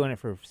 We've been doing it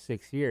for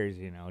 6 years,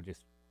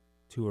 just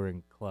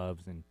touring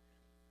clubs. And,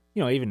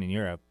 even in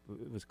Europe,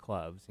 it was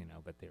clubs,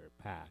 but they were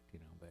packed,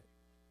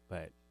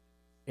 but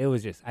it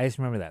was I just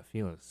remember that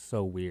feeling. It was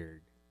so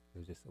weird. It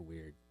was just a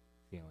weird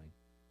feeling.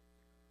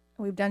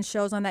 We've done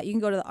shows on that. You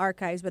can go to the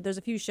archives, but there's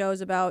a few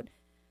shows about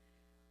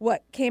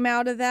what came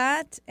out of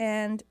that.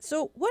 And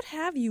so what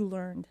have you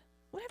learned?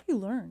 What have you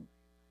learned?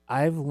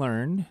 I've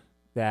learned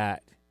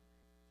that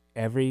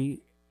everything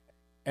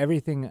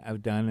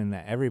I've done and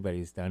that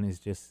everybody's done is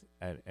just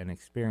an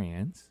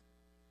experience.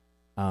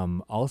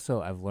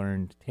 Also, I've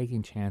learned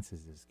taking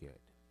chances is good.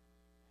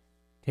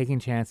 Taking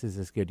chances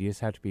is good. You just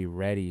have to be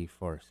ready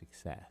for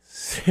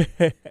success.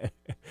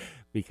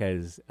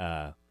 Because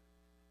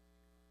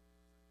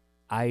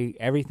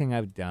everything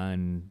I've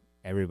done,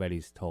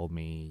 everybody's told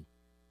me,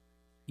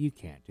 you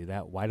can't do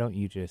that. Why don't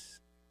you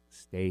just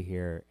stay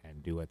here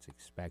and do what's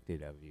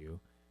expected of you?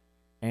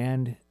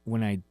 And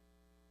when I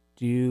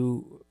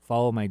do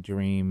follow my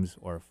dreams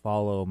or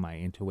follow my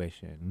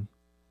intuition,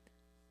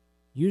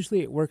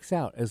 usually it works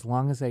out as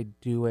long as I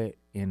do it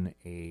in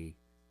I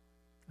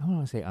don't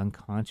want to say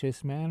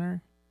unconscious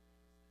manner,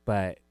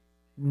 but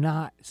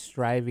not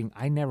striving.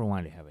 I never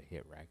wanted to have a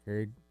hit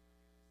record.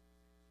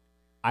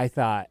 I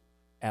thought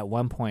at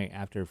one point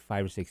after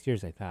 5 or 6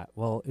 years, I thought,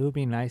 well, it would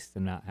be nice to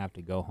not have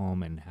to go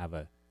home and have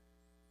a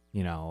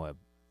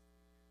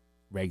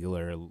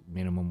regular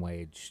minimum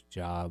wage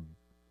job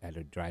at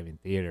a drive-in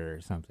theater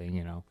or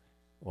something,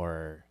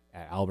 or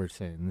at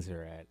Albertsons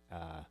or at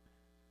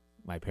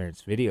my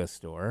parents' video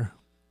store.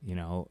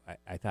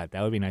 I thought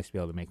that would be nice to be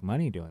able to make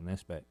money doing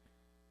this, but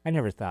I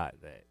never thought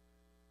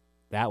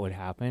that would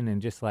happen.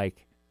 And just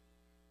like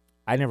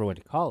I never went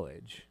to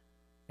college,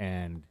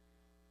 and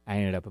I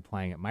ended up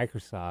applying at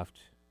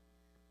Microsoft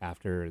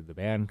after the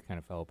band kind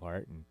of fell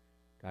apart and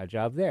got a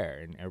job there.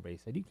 And everybody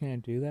said, "You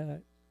can't do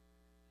that.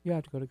 You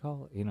have to go to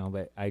college,"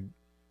 but I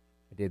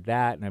did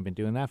that, and I've been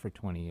doing that for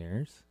 20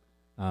 years.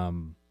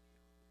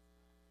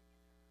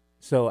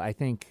 So I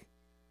think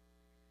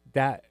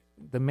that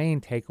the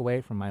main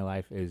takeaway from my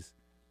life is,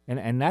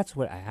 and that's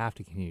what I have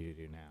to continue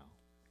to do now.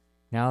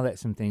 Now that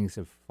some things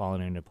have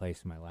fallen into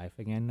place in my life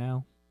again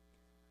now,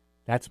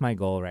 that's my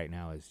goal right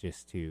now, is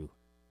just to,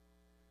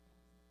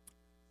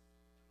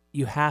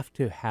 you have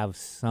to have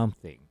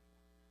something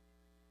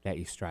that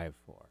you strive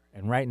for.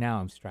 And right now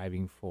I'm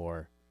striving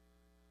for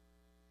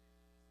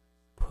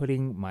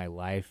putting my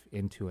life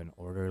into an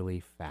orderly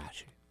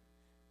fashion.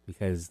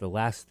 Because the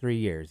last 3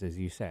 years, as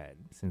you said,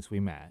 since we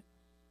met,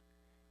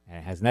 and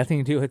it has nothing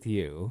to do with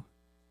you,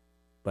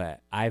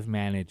 but I've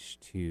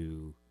managed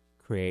to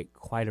create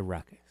quite a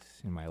ruckus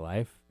in my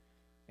life.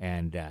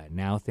 And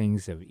now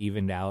things have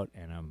evened out,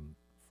 and I'm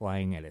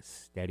flying at a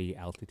steady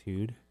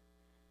altitude,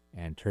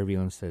 and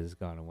turbulence has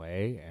gone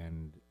away,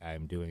 and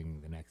I'm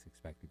doing the next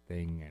expected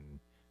thing.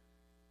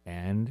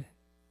 And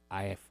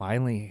I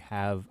finally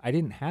have, I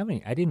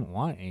didn't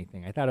want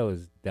anything. I thought I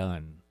was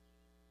done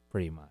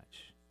pretty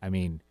much. I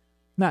mean,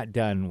 not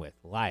done with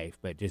life,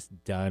 but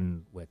just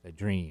done with a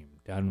dream,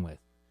 done with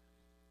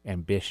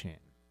ambition.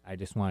 I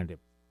just wanted to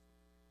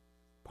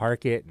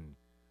park it and,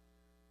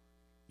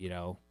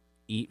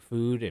 eat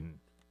food and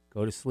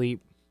go to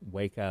sleep,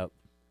 wake up,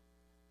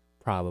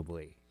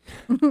 probably.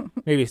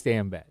 Maybe stay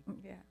in bed.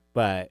 Yeah.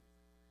 But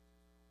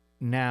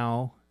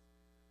now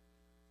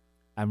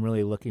I'm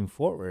really looking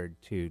forward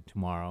to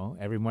tomorrow.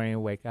 Every morning I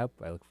wake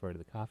up, I look forward to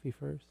the coffee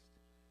first.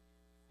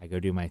 I go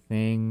do my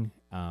thing.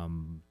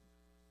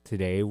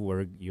 Today,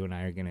 you and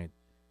I are going to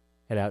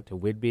head out to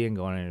Whidbey and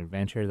go on an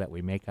adventure that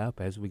we make up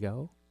as we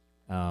go.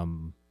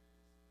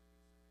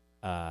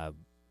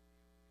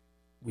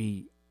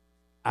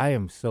 I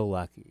am so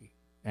lucky,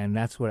 and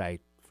that's what I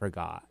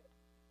forgot.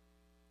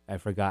 I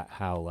forgot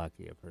how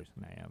lucky a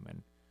person I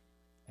am,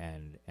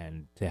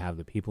 and to have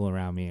the people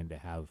around me, and to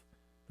have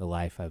the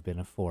life I've been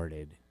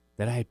afforded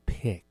that I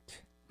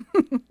picked.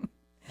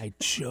 I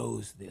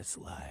chose this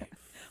life.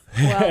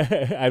 Well,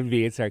 I'm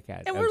being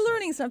sarcastic. and we're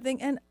learning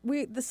something. And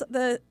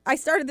I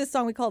started this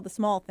song. We call it "The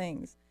Small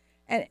Things,"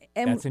 and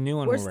that's a new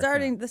one. We're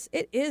starting this.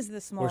 It is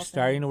the small. We're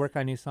starting things. to work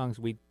on new songs.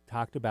 We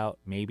talked about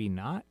maybe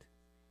not.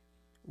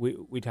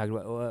 We talked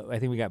about, I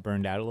think we got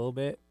burned out a little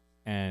bit.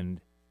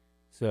 And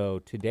so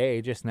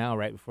today, just now,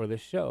 right before this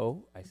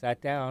show, I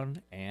sat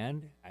down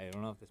and I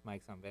don't know if this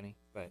mic's on, Benny,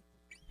 but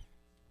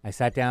I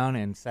sat down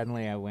and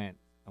suddenly I went.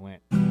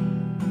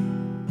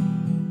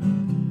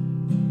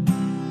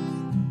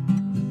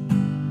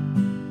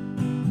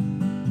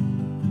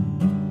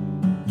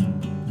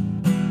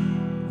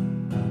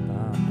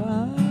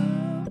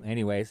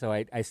 Anyway, so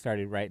I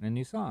started writing a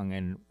new song,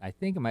 and I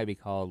think it might be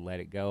called Let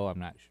It Go. I'm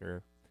not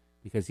sure.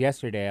 Because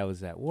yesterday I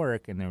was at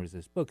work, and there was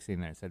this book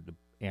sitting there. It said,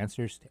 The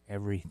Answers to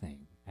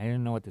Everything. I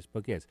didn't know what this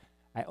book is.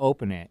 I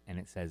open it, and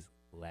it says,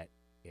 Let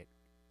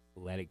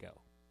it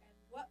go.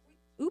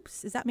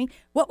 Oops, is that me?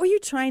 What were you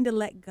trying to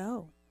let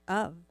go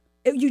of?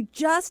 You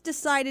just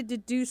decided to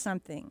do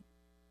something.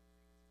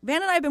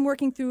 Van and I have been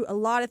working through a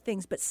lot of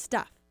things, but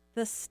stuff.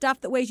 The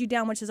stuff that weighs you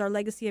down, which is our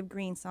Legacy of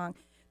Green song.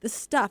 The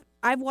stuff.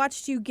 I've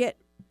watched you get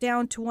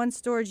down to one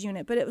storage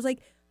unit, but it was like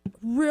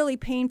really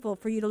painful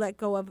for you to let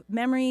go of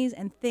memories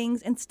and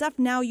things and stuff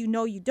now you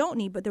know you don't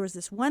need, but there was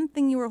this one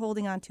thing you were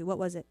holding on to. What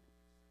was it?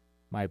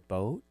 My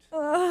boat?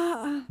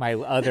 My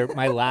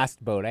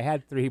last boat. I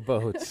had 3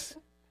 boats,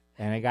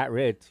 and I got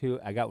rid of 2.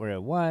 I got rid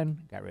of one,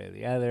 got rid of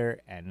the other,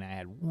 and I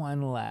had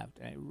one left,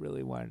 and I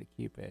really wanted to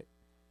keep it,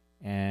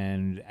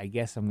 and I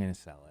guess I'm going to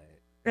sell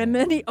it. And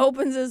then he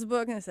opens his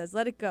book and it says,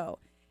 let it go.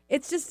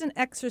 It's just an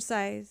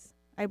exercise,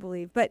 I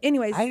believe. But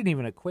anyways. I didn't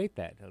even equate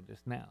that till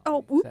just now.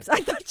 Oh, oops.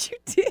 I thought you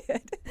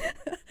did.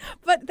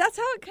 But that's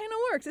how it kind of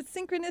works. It's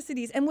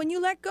synchronicities. And when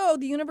you let go,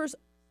 the universe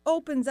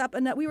opens up.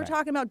 And we were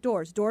talking about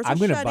doors. Doors are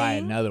shutting. I'm going to buy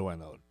another one,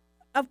 though.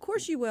 Of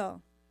course you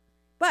will.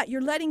 But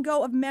you're letting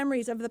go of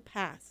memories of the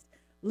past.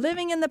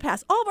 Living in the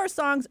past. All of our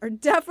songs are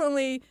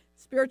definitely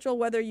spiritual,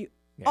 whether you,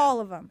 all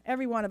of them,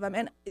 every one of them.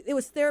 And it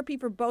was therapy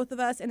for both of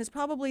us. And it's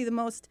probably the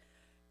most,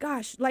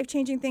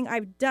 life-changing thing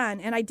I've done.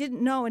 And I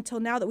didn't know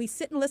until now that we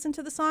sit and listen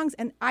to the songs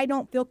and I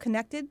don't feel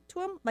connected to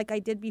them like I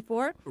did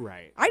before.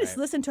 Right. I just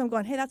listen to them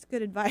going, hey, that's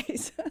good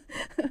advice.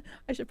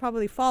 I should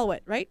probably follow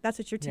it, right? That's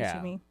what you're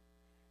teaching me.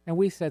 And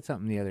we said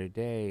something the other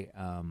day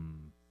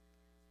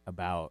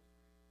about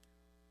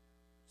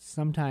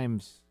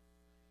sometimes,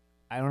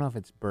 I don't know if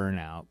it's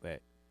burnout,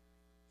 but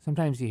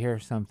sometimes you hear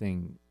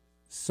something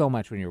so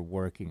much when you're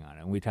working on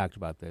it. And we talked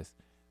about this.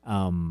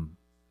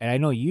 And I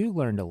know you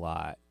learned a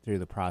lot through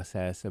the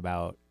process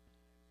about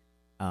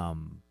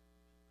the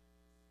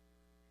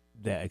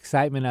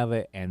excitement of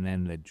it and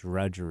then the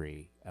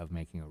drudgery of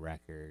making a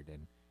record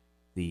and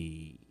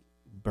the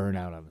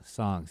burnout on the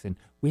songs. And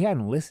we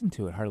hadn't listened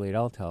to it hardly at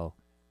all till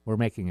we're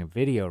making a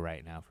video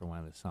right now for one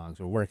of the songs.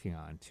 We're working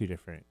on 2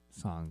 different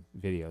song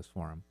videos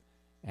for them.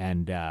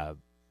 And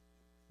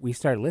we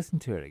started listening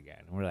to it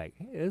again. And we're like,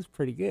 hey, it was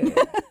pretty good.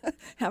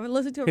 Haven't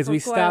listened to it for because we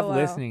quite stopped a while.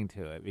 listening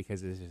to it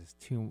because it's just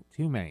too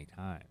many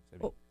times. I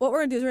mean, what we're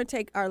going to do is we're going to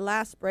take our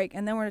last break,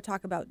 and then we're going to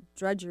talk about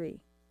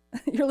drudgery.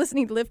 You're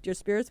listening to Lift Your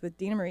Spirits with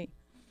Dena Marie.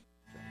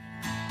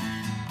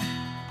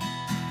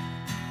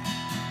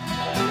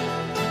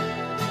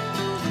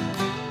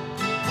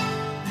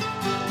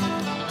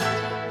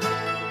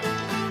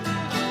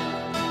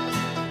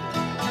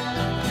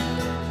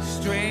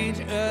 Strange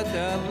earth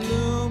of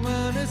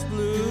luminous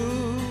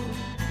blue.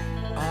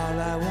 All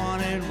I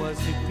wanted was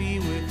to be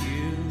with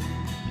you.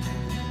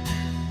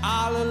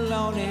 All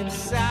alone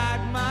inside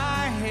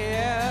my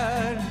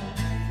head.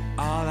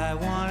 All I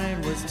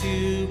wanted was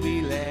to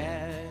be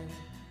led.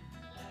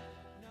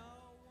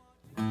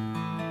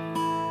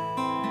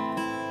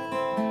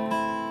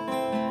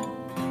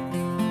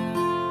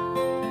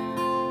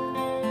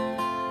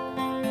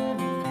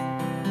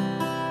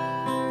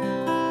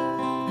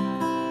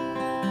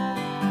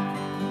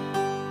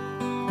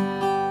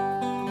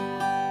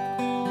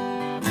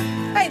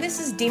 Hi, this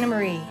is Dena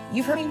Marie.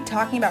 You've heard me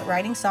talking about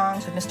writing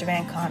songs with Mr.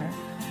 Van Connor.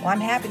 Well,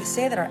 I'm happy to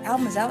say that our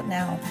album is out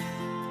now.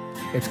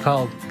 it's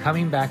called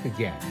Coming Back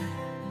Again,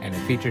 and it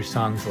features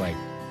songs like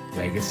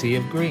Legacy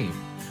of Green,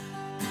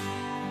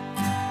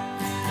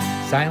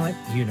 Silent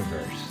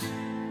Universe,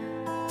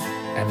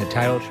 and the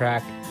title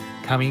track,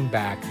 Coming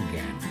Back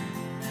Again.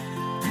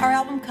 Our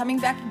album, Coming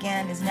Back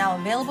Again, is now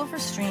available for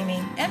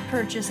streaming and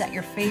purchase at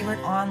your favorite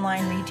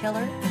online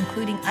retailer,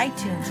 including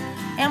iTunes,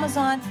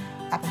 Amazon,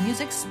 Apple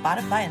Music,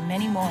 Spotify, and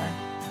many more.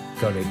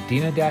 Go to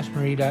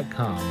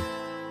dena-marie.com.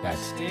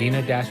 That's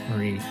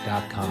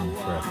dena-marie.com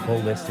for a full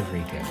list of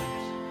retailers.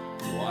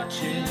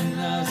 Watching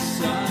the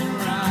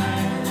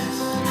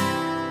sunrise,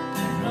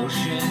 an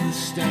ocean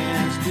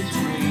stands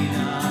between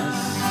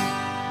us.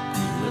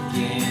 Look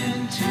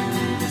into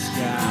the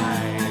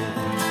sky.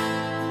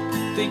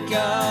 Think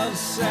of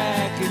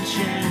second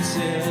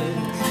chances.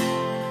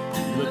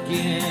 Look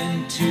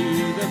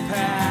into the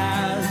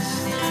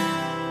past.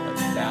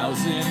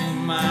 1,000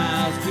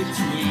 miles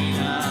between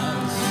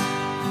us.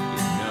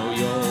 You know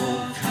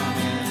you're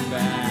coming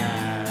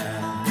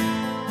back.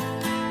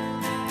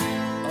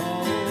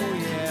 Oh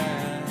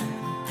yeah.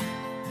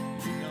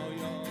 You know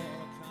you're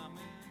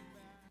coming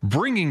back.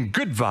 Bringing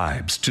good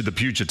vibes to the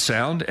Puget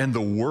Sound and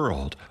the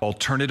world.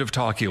 Alternative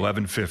Talk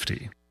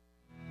 1150.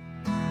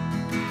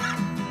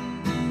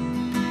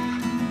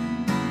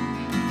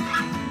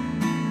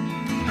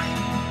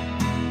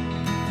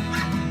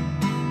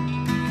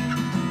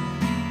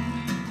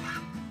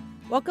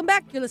 Welcome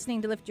back. You're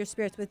listening to Lift Your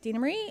Spirits with Dena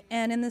Marie,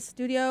 and in the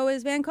studio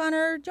is Van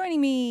Connor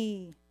joining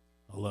me.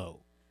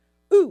 Hello.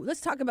 Ooh, let's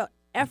talk about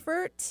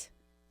effort.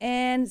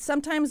 And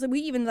sometimes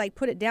we even like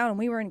put it down, and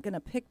we weren't going to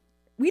pick.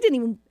 We didn't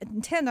even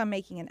intend on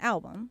making an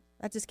album.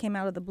 That just came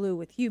out of the blue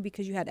with you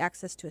because you had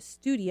access to a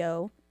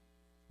studio.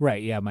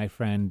 Right, yeah, my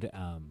friend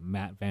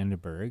Matt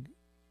Vandenberg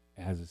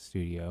has a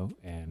studio,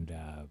 and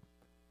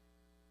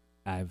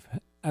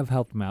I've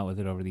helped him out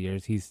with it over the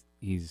years.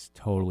 He's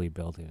totally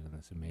built it in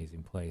this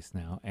amazing place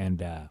now,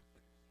 and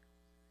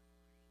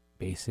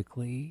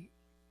basically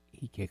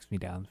he kicks me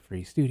down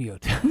free studio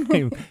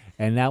time,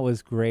 and that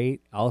was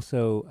great.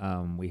 Also,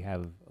 we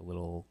have a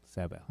little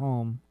setup at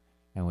home,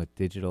 and with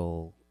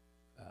digital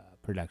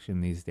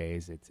production these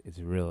days, it's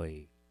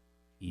really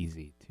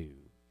easy to,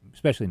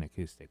 especially an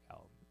acoustic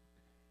album.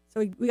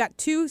 So we got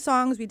 2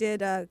 songs. We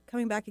did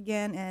Coming Back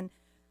Again and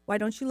Why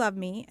Don't You Love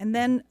Me? And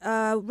then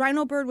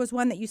Rhino Bird was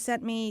one that you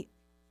sent me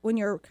when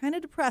you're kind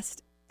of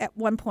depressed at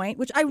one point,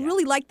 which I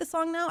really like the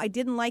song now. I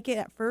didn't like it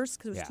at first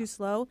because it was too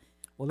slow.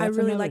 Well, I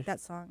really like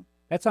that song.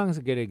 That song is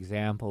a good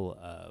example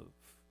of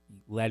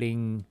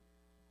letting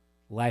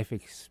life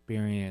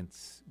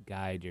experience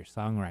guide your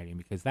songwriting,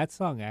 because that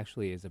song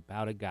actually is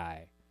about a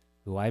guy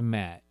who I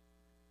met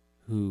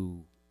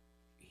who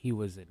he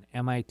was an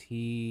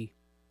MIT.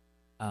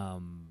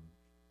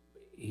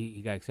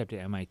 He got accepted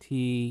at MIT.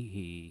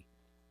 He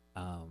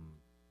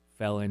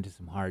fell into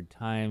some hard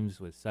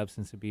times with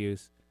substance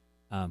abuse.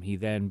 He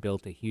then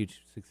built a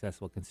huge,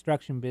 successful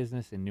construction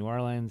business in New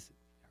Orleans.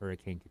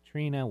 Hurricane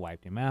Katrina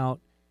wiped him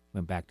out,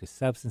 went back to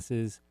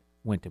substances,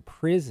 went to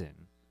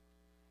prison.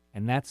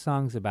 And that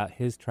song's about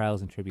his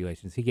trials and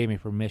tribulations. He gave me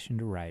permission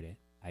to write it.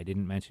 I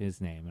didn't mention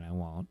his name, and I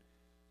won't.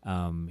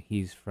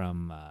 He's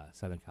from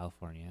Southern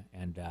California,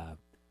 and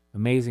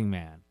amazing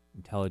man,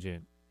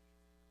 intelligent.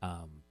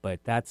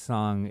 But that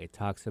song, it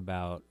talks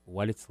about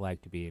what it's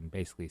like to be in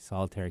basically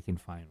solitary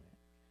confinement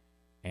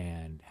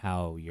and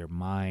how your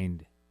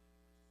mind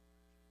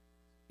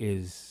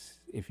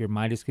is, if your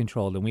mind is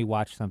controlled, and we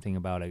watched something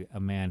about a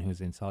man who's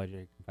in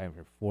solitary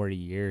confinement for 40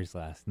 years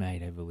last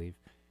night, I believe,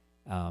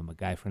 a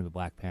guy from the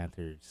Black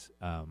Panthers.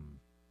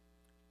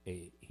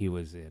 He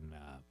was in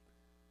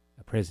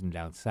a prison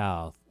down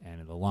south,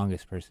 and the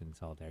longest person in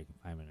solitary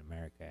confinement in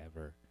America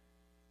ever.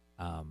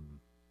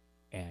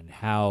 And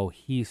how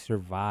he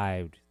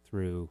survived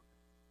through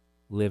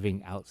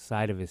living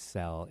outside of his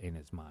cell in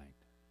his mind.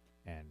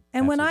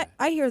 And when I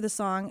hear the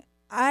song,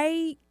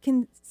 I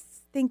can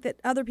think that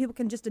other people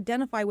can just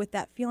identify with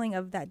that feeling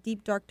of that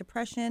deep, dark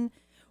depression,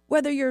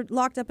 whether you're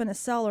locked up in a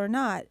cell or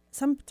not.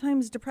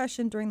 Sometimes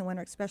depression during the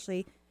winter,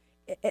 especially,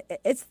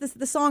 it's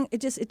the song. It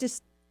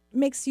just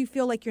makes you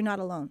feel like you're not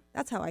alone.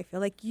 That's how I feel.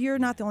 Like you're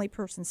not the only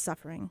person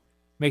suffering.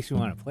 Makes me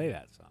want to play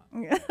that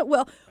song.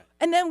 Well,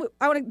 and then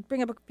I want to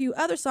bring up a few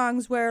other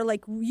songs where,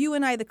 like, you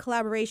and I, the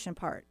collaboration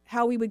part,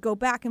 how we would go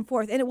back and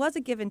forth. And it was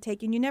a give and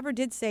take. And you never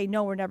did say,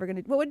 no, we're never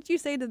going to. What did you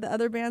say to the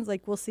other bands?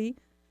 Like, we'll see?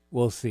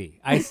 We'll see.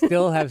 I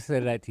still have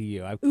said that to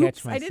you. I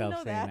catch I didn't myself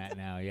know saying that. that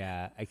now.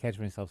 Yeah, I catch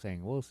myself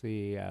saying, we'll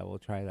see. We'll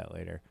try that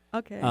later.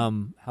 Okay.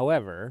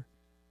 However,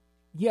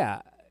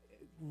 yeah,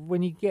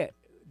 when you get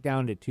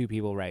down to 2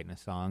 people writing a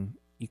song,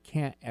 you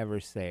can't ever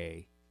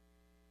say,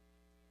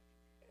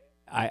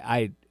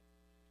 I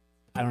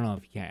don't know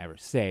if you can't ever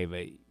say,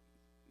 but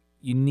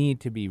you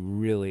need to be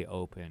really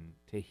open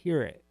to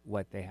hear it,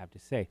 what they have to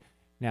say.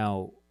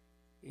 Now,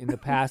 in the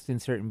past, in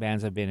certain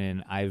bands I've been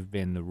in, I've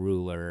been the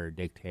ruler or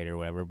dictator or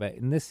whatever. But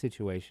in this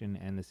situation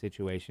and the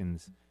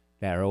situations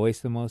that are always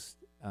the most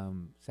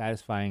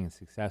satisfying and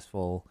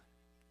successful,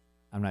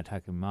 I'm not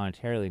talking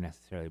monetarily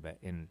necessarily, but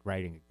in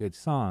writing a good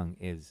song,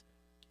 is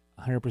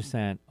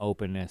 100%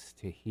 openness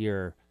to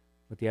hear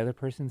what the other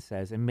person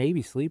says and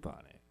maybe sleep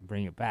on it and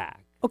bring it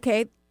back.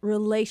 Okay,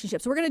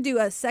 relationships. We're going to do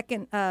a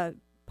second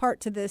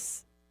part to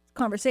this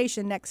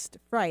conversation next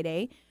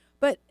Friday.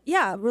 But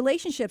yeah,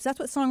 relationships, that's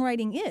what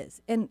songwriting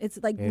is. And it's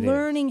like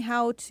learning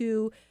how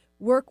to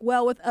work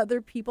well with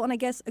other people. And I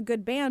guess a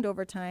good band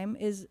over time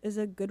is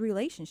a good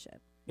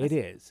relationship. It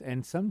is.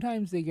 And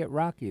sometimes they get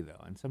rocky,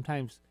 though. And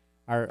sometimes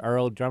our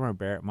old drummer,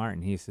 Barrett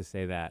Martin, he used to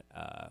say that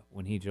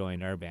when he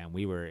joined our band,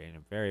 we were in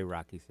a very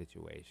rocky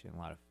situation, a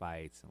lot of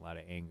fights, a lot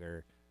of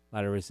anger, a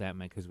lot of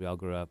resentment because we all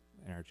grew up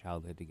in our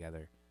childhood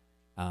together.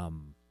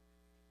 And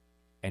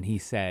I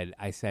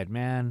said,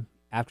 man,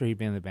 after he'd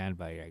been in the band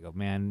about a year, I go,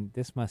 man,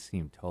 this must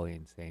seem totally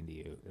insane to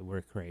you.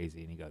 We're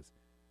crazy. And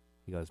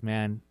he goes,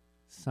 man,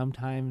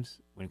 sometimes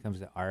when it comes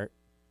to art,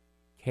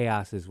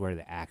 chaos is where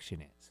the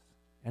action is.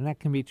 And that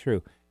can be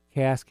true.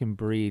 Chaos can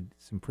breed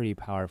some pretty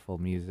powerful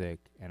music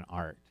and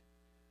art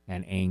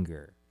and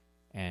anger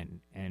and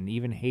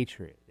even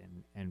hatred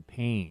and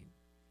pain.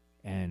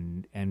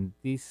 And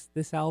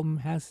this album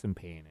has some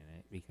pain in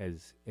it,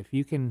 because if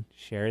you can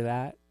share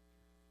that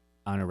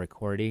on a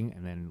recording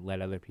and then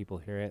let other people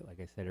hear it, like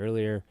I said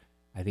earlier,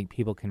 I think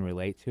people can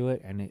relate to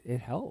it, and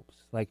it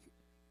helps. Like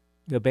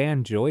the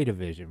band Joy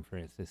Division, for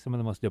instance, some of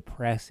the most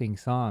depressing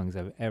songs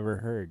I've ever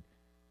heard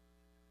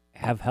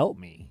have helped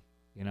me,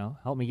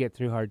 helped me get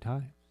through hard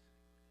times.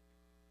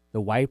 The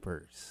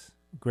Wipers,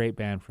 great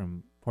band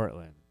from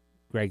Portland,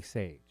 Greg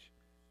Sage.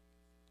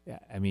 Yeah,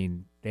 I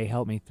mean, they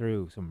helped me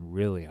through some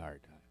really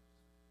hard times.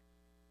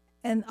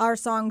 And our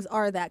songs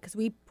are that because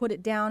we put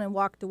it down and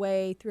walked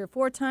away 3 or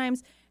 4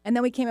 times. And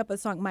then we came up with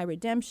a song, My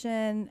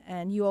Redemption,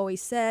 and You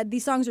Always Said.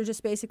 These songs are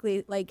just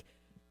basically like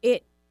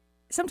it.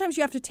 Sometimes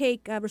you have to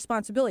take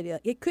responsibility.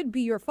 It could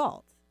be your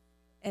fault.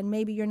 And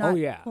maybe you're not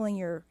pulling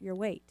your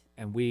weight.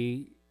 And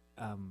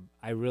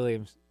I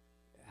really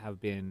have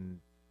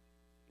been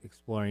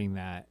exploring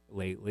that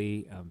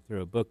lately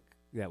through a book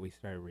that we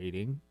started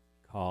reading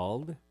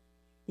called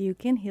You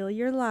Can Heal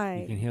Your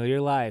Life. You Can Heal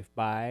Your Life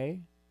by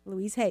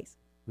Louise Hayes.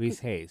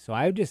 So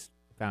I just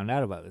found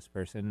out about this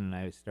person, and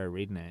I started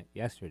reading it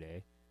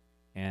yesterday.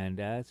 And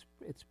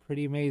it's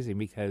pretty amazing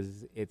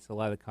because it's a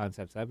lot of the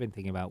concepts I've been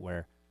thinking about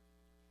where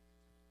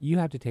you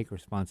have to take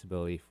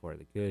responsibility for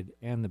the good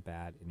and the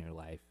bad in your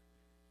life.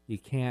 You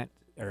can't,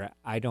 or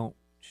I don't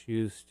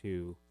choose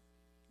to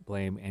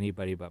blame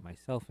anybody but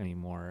myself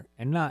anymore.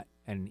 And not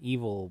an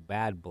evil,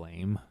 bad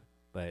blame,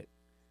 but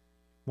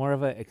more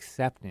of an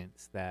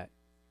acceptance that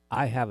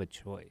I have a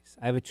choice.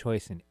 I have a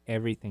choice in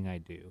everything I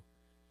do.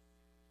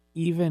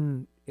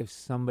 Even if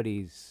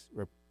somebody's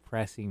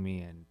repressing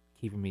me and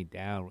keeping me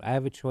down, I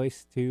have a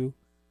choice to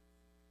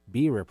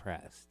be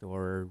repressed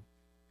or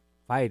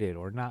fight it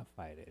or not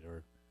fight it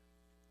or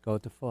go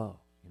with the flow,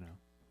 you know.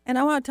 And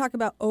I want to talk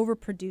about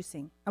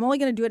overproducing. I'm only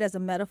going to do it as a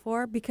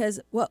metaphor because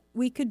what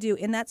we could do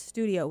in that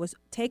studio was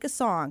take a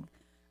song,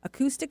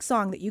 acoustic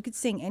song that you could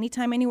sing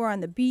anytime, anywhere on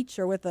the beach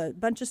or with a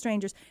bunch of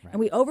strangers, and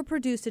we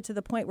overproduced it to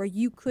the point where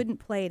you couldn't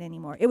play it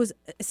anymore. It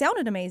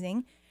sounded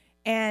amazing,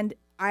 and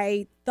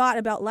I thought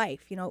about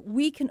life. You know,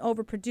 we can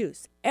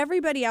overproduce.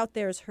 Everybody out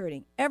there is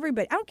hurting.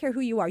 Everybody. I don't care who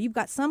you are. You've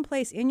got some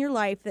place in your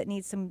life that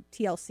needs some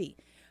TLC.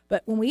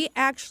 But when we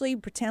actually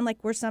pretend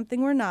like we're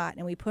something we're not,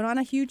 and we put on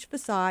a huge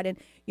facade, and,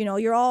 you know,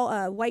 you're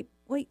all white.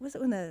 Wait, was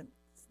it when the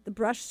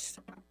brush,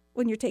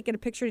 when you're taking a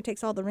picture, it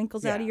takes all the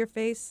wrinkles out of your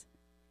face?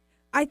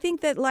 I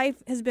think that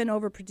life has been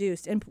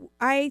overproduced. And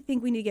I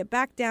think we need to get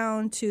back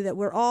down to that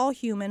we're all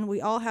human. We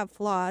all have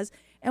flaws.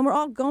 And we're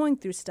all going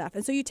through stuff.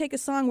 And so you take a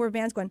song where a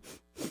band's going...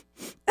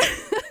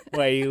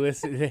 Well, you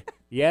listen.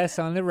 Yes,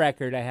 on the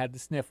record, I had the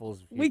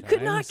sniffles. We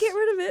could not get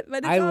rid of it, but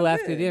it's I all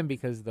left good. it in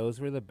because those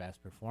were the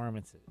best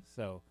performances.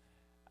 So,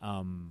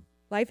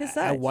 life is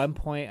such. At one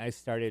point, I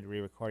started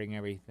re-recording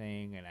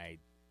everything, and I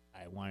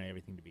wanted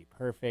everything to be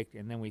perfect.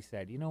 And then we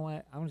said, you know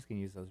what? I'm just going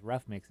to use those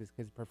rough mixes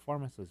because the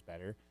performance was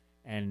better.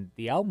 And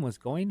the album was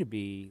going to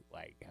be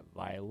like have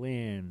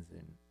violins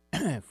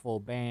and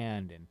full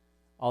band and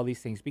all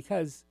these things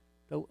because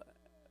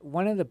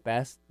one of the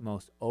best,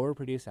 most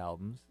overproduced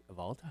albums of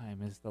all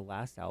time is the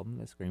last album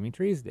that Screaming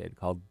Trees did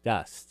called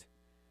Dust.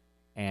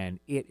 And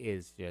it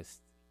is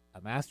just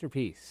a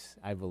masterpiece,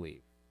 I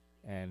believe.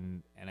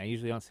 And I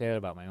usually don't say that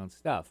about my own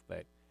stuff,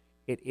 but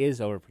it is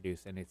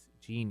overproduced and it's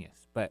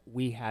genius. But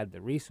we had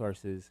the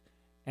resources,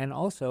 and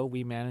also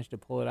we managed to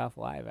pull it off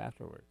live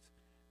afterwards.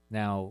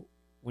 Now,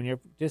 when you're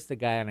just a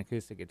guy on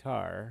acoustic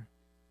guitar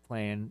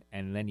playing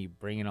and then you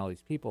bring in all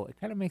these people, it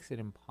kind of makes it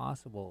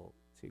impossible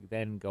to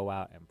then go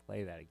out and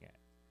play that again,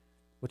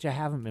 which I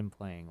haven't been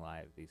playing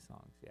live these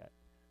songs yet.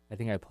 I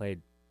think I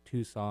played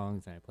 2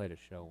 songs and I played a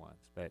show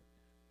once, but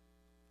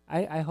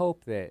I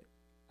hope that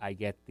I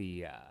get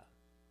the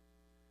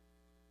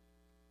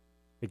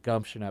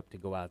gumption up to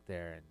go out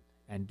there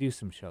and do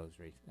some shows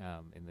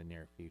in the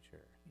near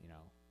future, you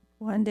know.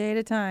 One day at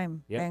a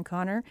time, Yep. Ben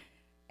Connor.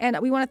 And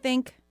we want to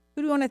thank,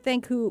 who do we want to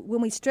thank who,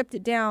 when we stripped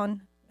it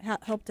down,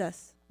 helped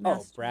us?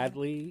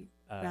 Bradley.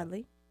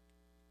 Bradley.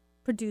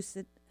 Produce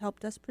it,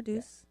 helped us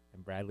produce. Yeah.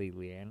 And Bradley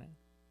Leanna.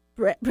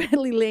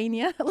 Bradley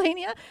Lania.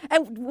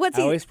 And what's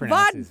I he? always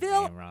pronounce his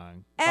Vaudeville name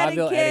wrong.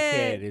 Vaudeville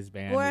Etiquette, his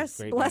band.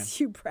 Bless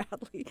you,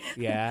 Bradley.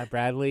 Yeah,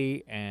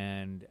 Bradley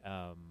and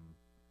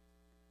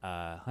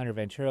Hunter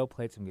Ventura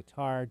played some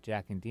guitar.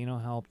 Jack and Dino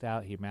helped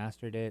out. He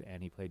mastered it,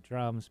 and he played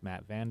drums.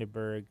 Matt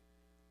Vandenberg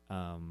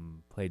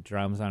played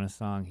drums on a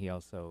song. He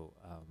also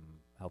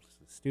helped us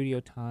with studio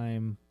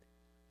time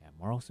and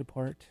moral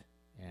support.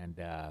 And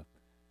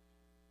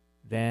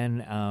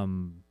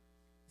then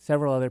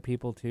several other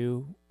people,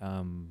 too,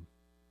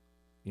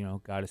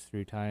 got us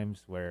through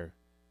times where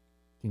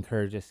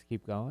encouraged us to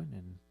keep going.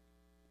 And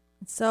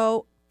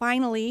so,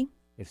 finally,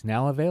 it's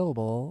now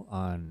available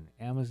on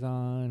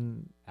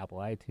Amazon, Apple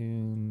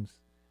iTunes,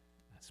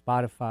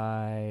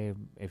 Spotify.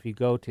 If you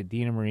go to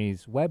Dena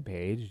Marie's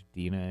webpage,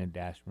 Dena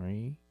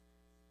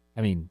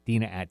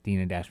at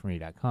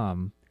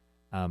Dena-Marie.com,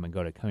 and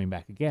go to Coming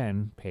Back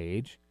Again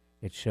page,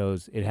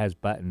 it has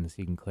buttons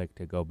you can click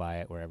to go buy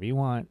it wherever you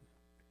want.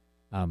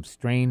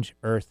 Strange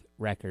Earth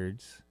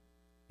Records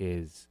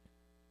is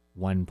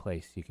one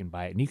place you can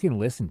buy it, and you can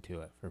listen to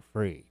it for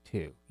free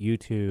too.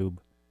 YouTube,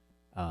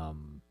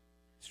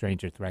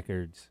 Strange Earth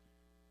Records.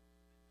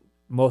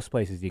 Most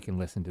places you can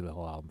listen to the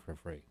whole album for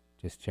free.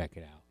 Just check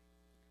it out.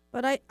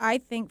 But I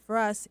think for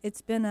us,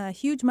 it's been a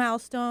huge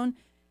milestone,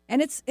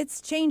 and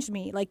it's changed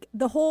me. Like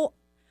the whole,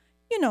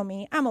 you know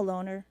me, I'm a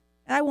loner.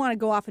 I want to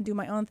go off and do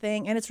my own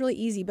thing, and it's really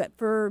easy. But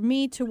for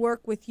me to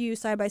work with you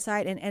side by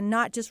side and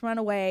not just run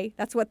away,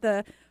 that's what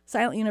the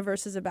Silent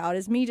Universe is about,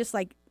 is me just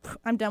like,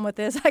 I'm done with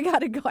this. I got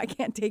to go. I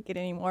can't take it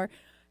anymore.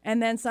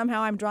 And then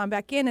somehow I'm drawn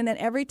back in. And then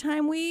every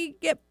time we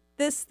get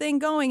this thing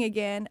going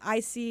again, I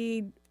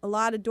see a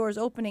lot of doors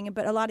opening,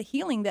 but a lot of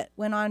healing that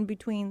went on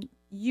between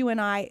you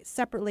and I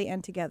separately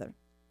and together.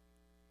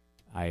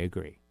 I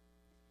agree.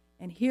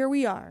 And here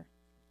we are.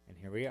 And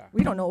here we are.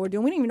 We don't know what we're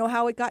doing. We don't even know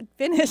how it got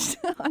finished,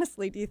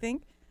 honestly. Do you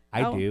think?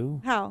 I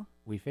do. How?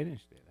 We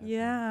finished it.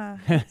 Yeah.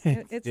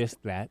 It's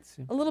just that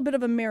simple. A little bit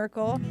of a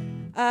miracle.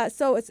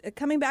 So it's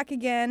coming back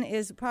again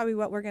is probably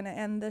what we're going to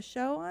end the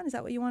show on. Is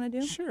that what you want to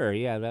do? Sure,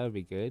 yeah, that would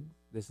be good.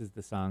 This is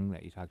the song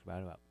that you talked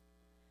about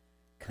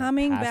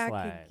Coming past back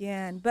lives.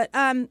 again. But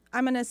I'm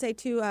going to say,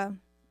 too,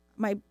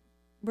 we're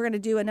going to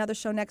do another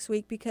show next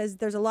week because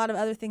there's a lot of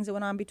other things that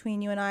went on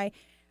between you and I.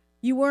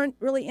 You weren't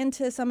really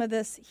into some of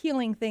this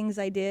healing things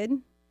I did,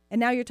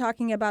 and now you're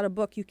talking about a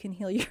book you can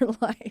heal your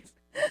life.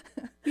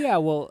 Yeah,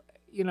 well,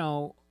 you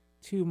know,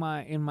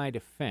 in my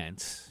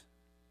defense,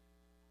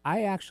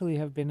 I actually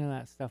have been in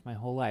that stuff my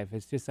whole life.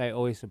 It's just I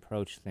always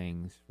approach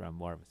things from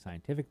more of a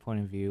scientific point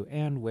of view,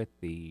 and with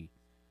the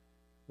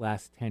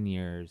last 10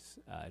 years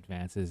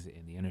advances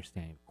in the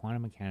understanding of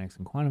quantum mechanics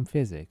and quantum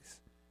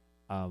physics,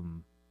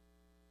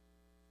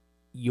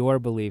 your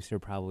beliefs are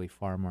probably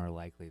far more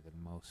likely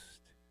than most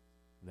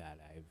that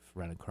I've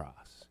run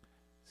across.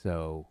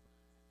 So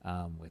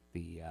with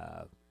the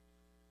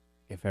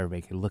if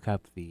everybody could look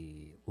up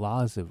the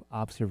laws of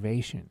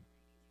observation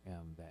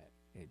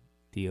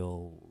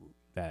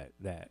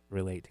that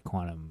relate to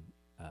quantum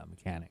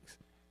mechanics,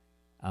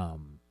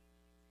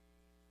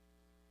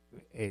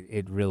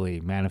 it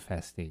really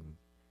manifesting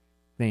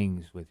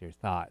things with your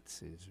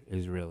thoughts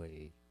is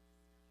really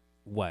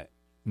what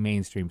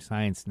mainstream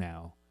science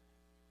now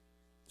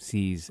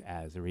sees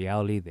as a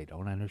reality they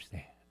don't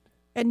understand.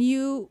 And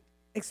you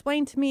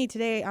explained to me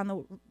today on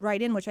the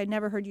write-in, which I'd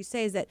never heard you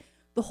say, is that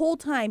the whole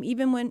time,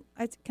 even when,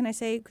 can I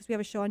say, because we have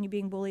a show on you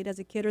being bullied as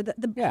a kid, or the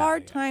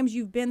hard times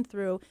you've been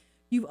through,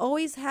 you've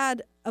always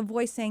had a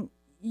voice saying,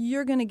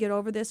 you're going to get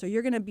over this, or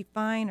you're going to be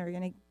fine, or you're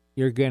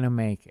going to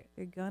make it.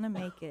 You're going to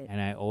make it. And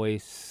I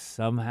always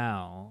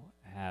somehow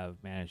have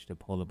managed to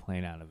pull the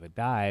plane out of a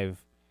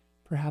dive.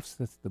 Perhaps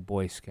that's the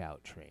Boy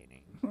Scout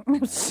training.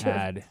 Sure.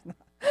 Had,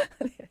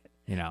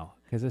 you know,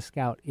 because a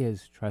scout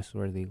is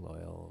trustworthy,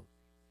 loyal,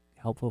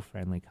 helpful,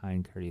 friendly,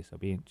 kind, courteous,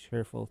 obedient,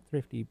 cheerful,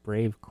 thrifty,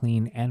 brave,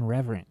 clean, and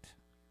reverent.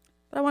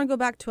 But I want to go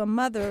back to a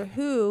mother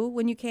who,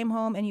 when you came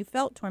home and you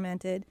felt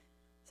tormented,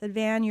 said,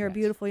 Van, you're a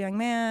beautiful young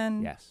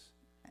man. Yes.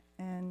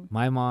 And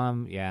my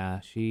mom,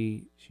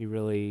 she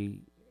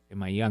really, in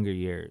my younger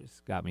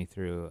years, got me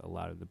through a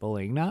lot of the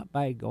bullying. Not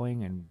by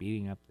going and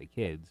beating up the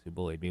kids who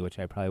bullied me, which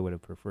I probably would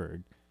have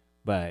preferred,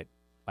 but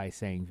by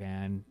saying,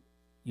 Van,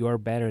 you're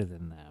better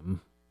than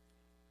them.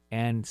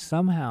 And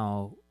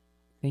somehow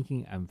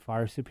thinking I'm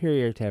far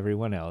superior to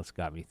everyone else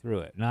got me through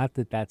it. Not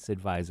that that's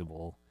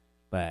advisable,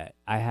 but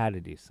I had to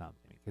do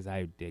something because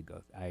I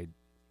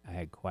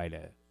had quite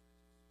a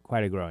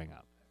growing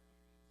up.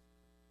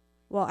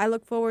 Well, I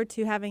look forward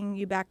to having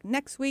you back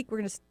next week. We're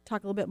going to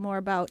talk a little bit more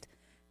about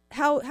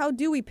how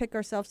do we pick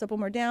ourselves up when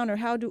we're down, or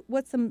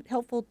what's some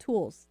helpful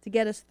tools to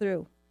get us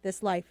through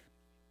this life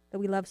that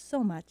we love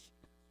so much.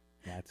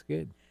 That's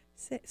good.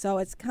 So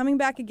it's coming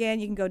back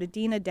again. You can go to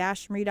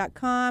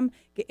dena-marie.com,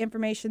 get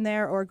information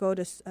there, or go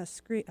to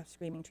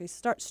Screaming Trees.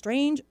 Start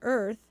Strange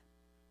Earth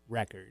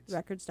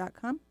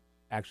Records.com.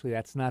 Actually,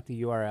 that's not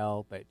the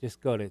URL, but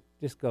just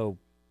go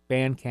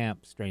Bandcamp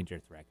Strange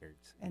Earth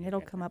Records. And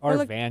it'll come up.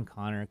 Or Van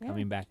Connor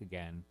Coming Back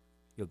Again.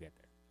 You'll get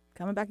there.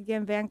 Coming Back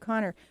Again, Van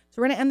Connor.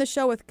 So we're going to end the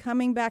show with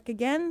Coming Back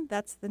Again.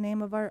 That's the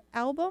name of our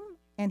album.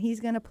 And he's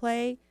going to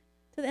play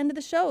to the end of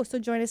the show. So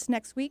join us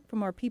next week for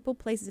more people,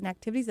 places, and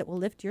activities that will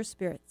lift your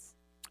spirits.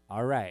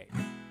 All right.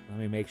 Let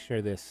me make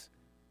sure this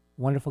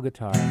wonderful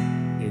guitar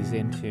is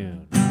in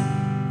tune.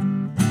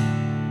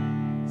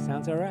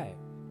 Sounds all right.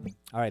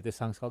 All right, this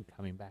song's called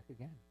Coming Back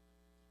Again.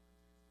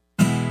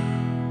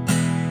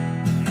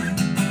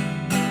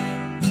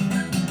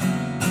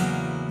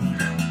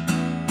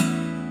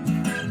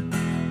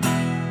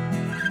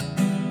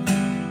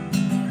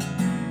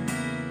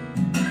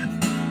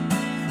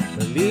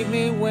 Believe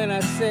me when I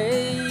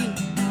say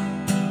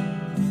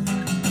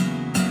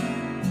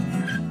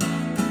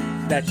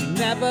that you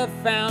never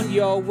found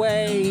your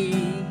way.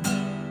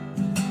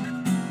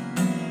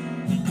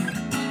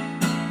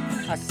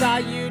 I saw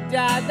you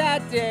die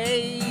that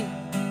day.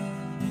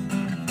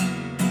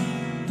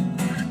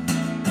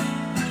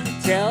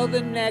 Till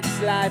the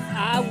next life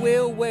I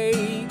will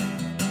wait.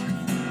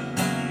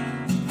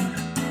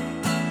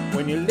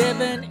 When you're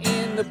living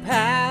in the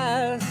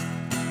past,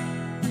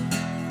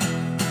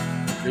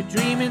 your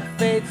dreaming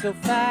fades so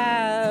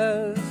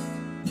fast.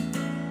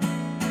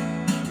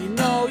 You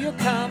know you're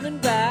coming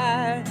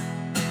back.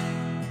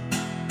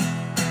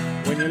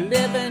 When you're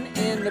living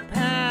in the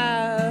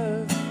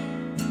past,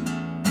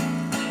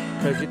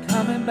 'cause you're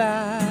coming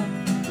back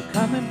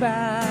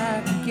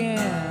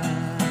again.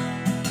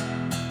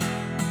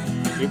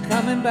 You're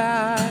coming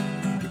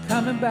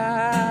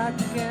back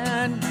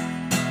again.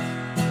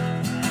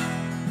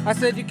 I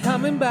said you're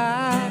coming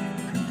back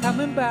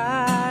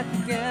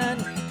again.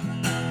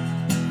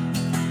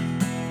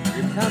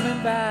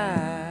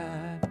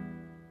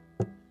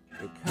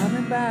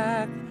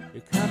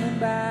 You're coming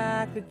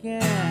back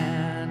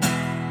again.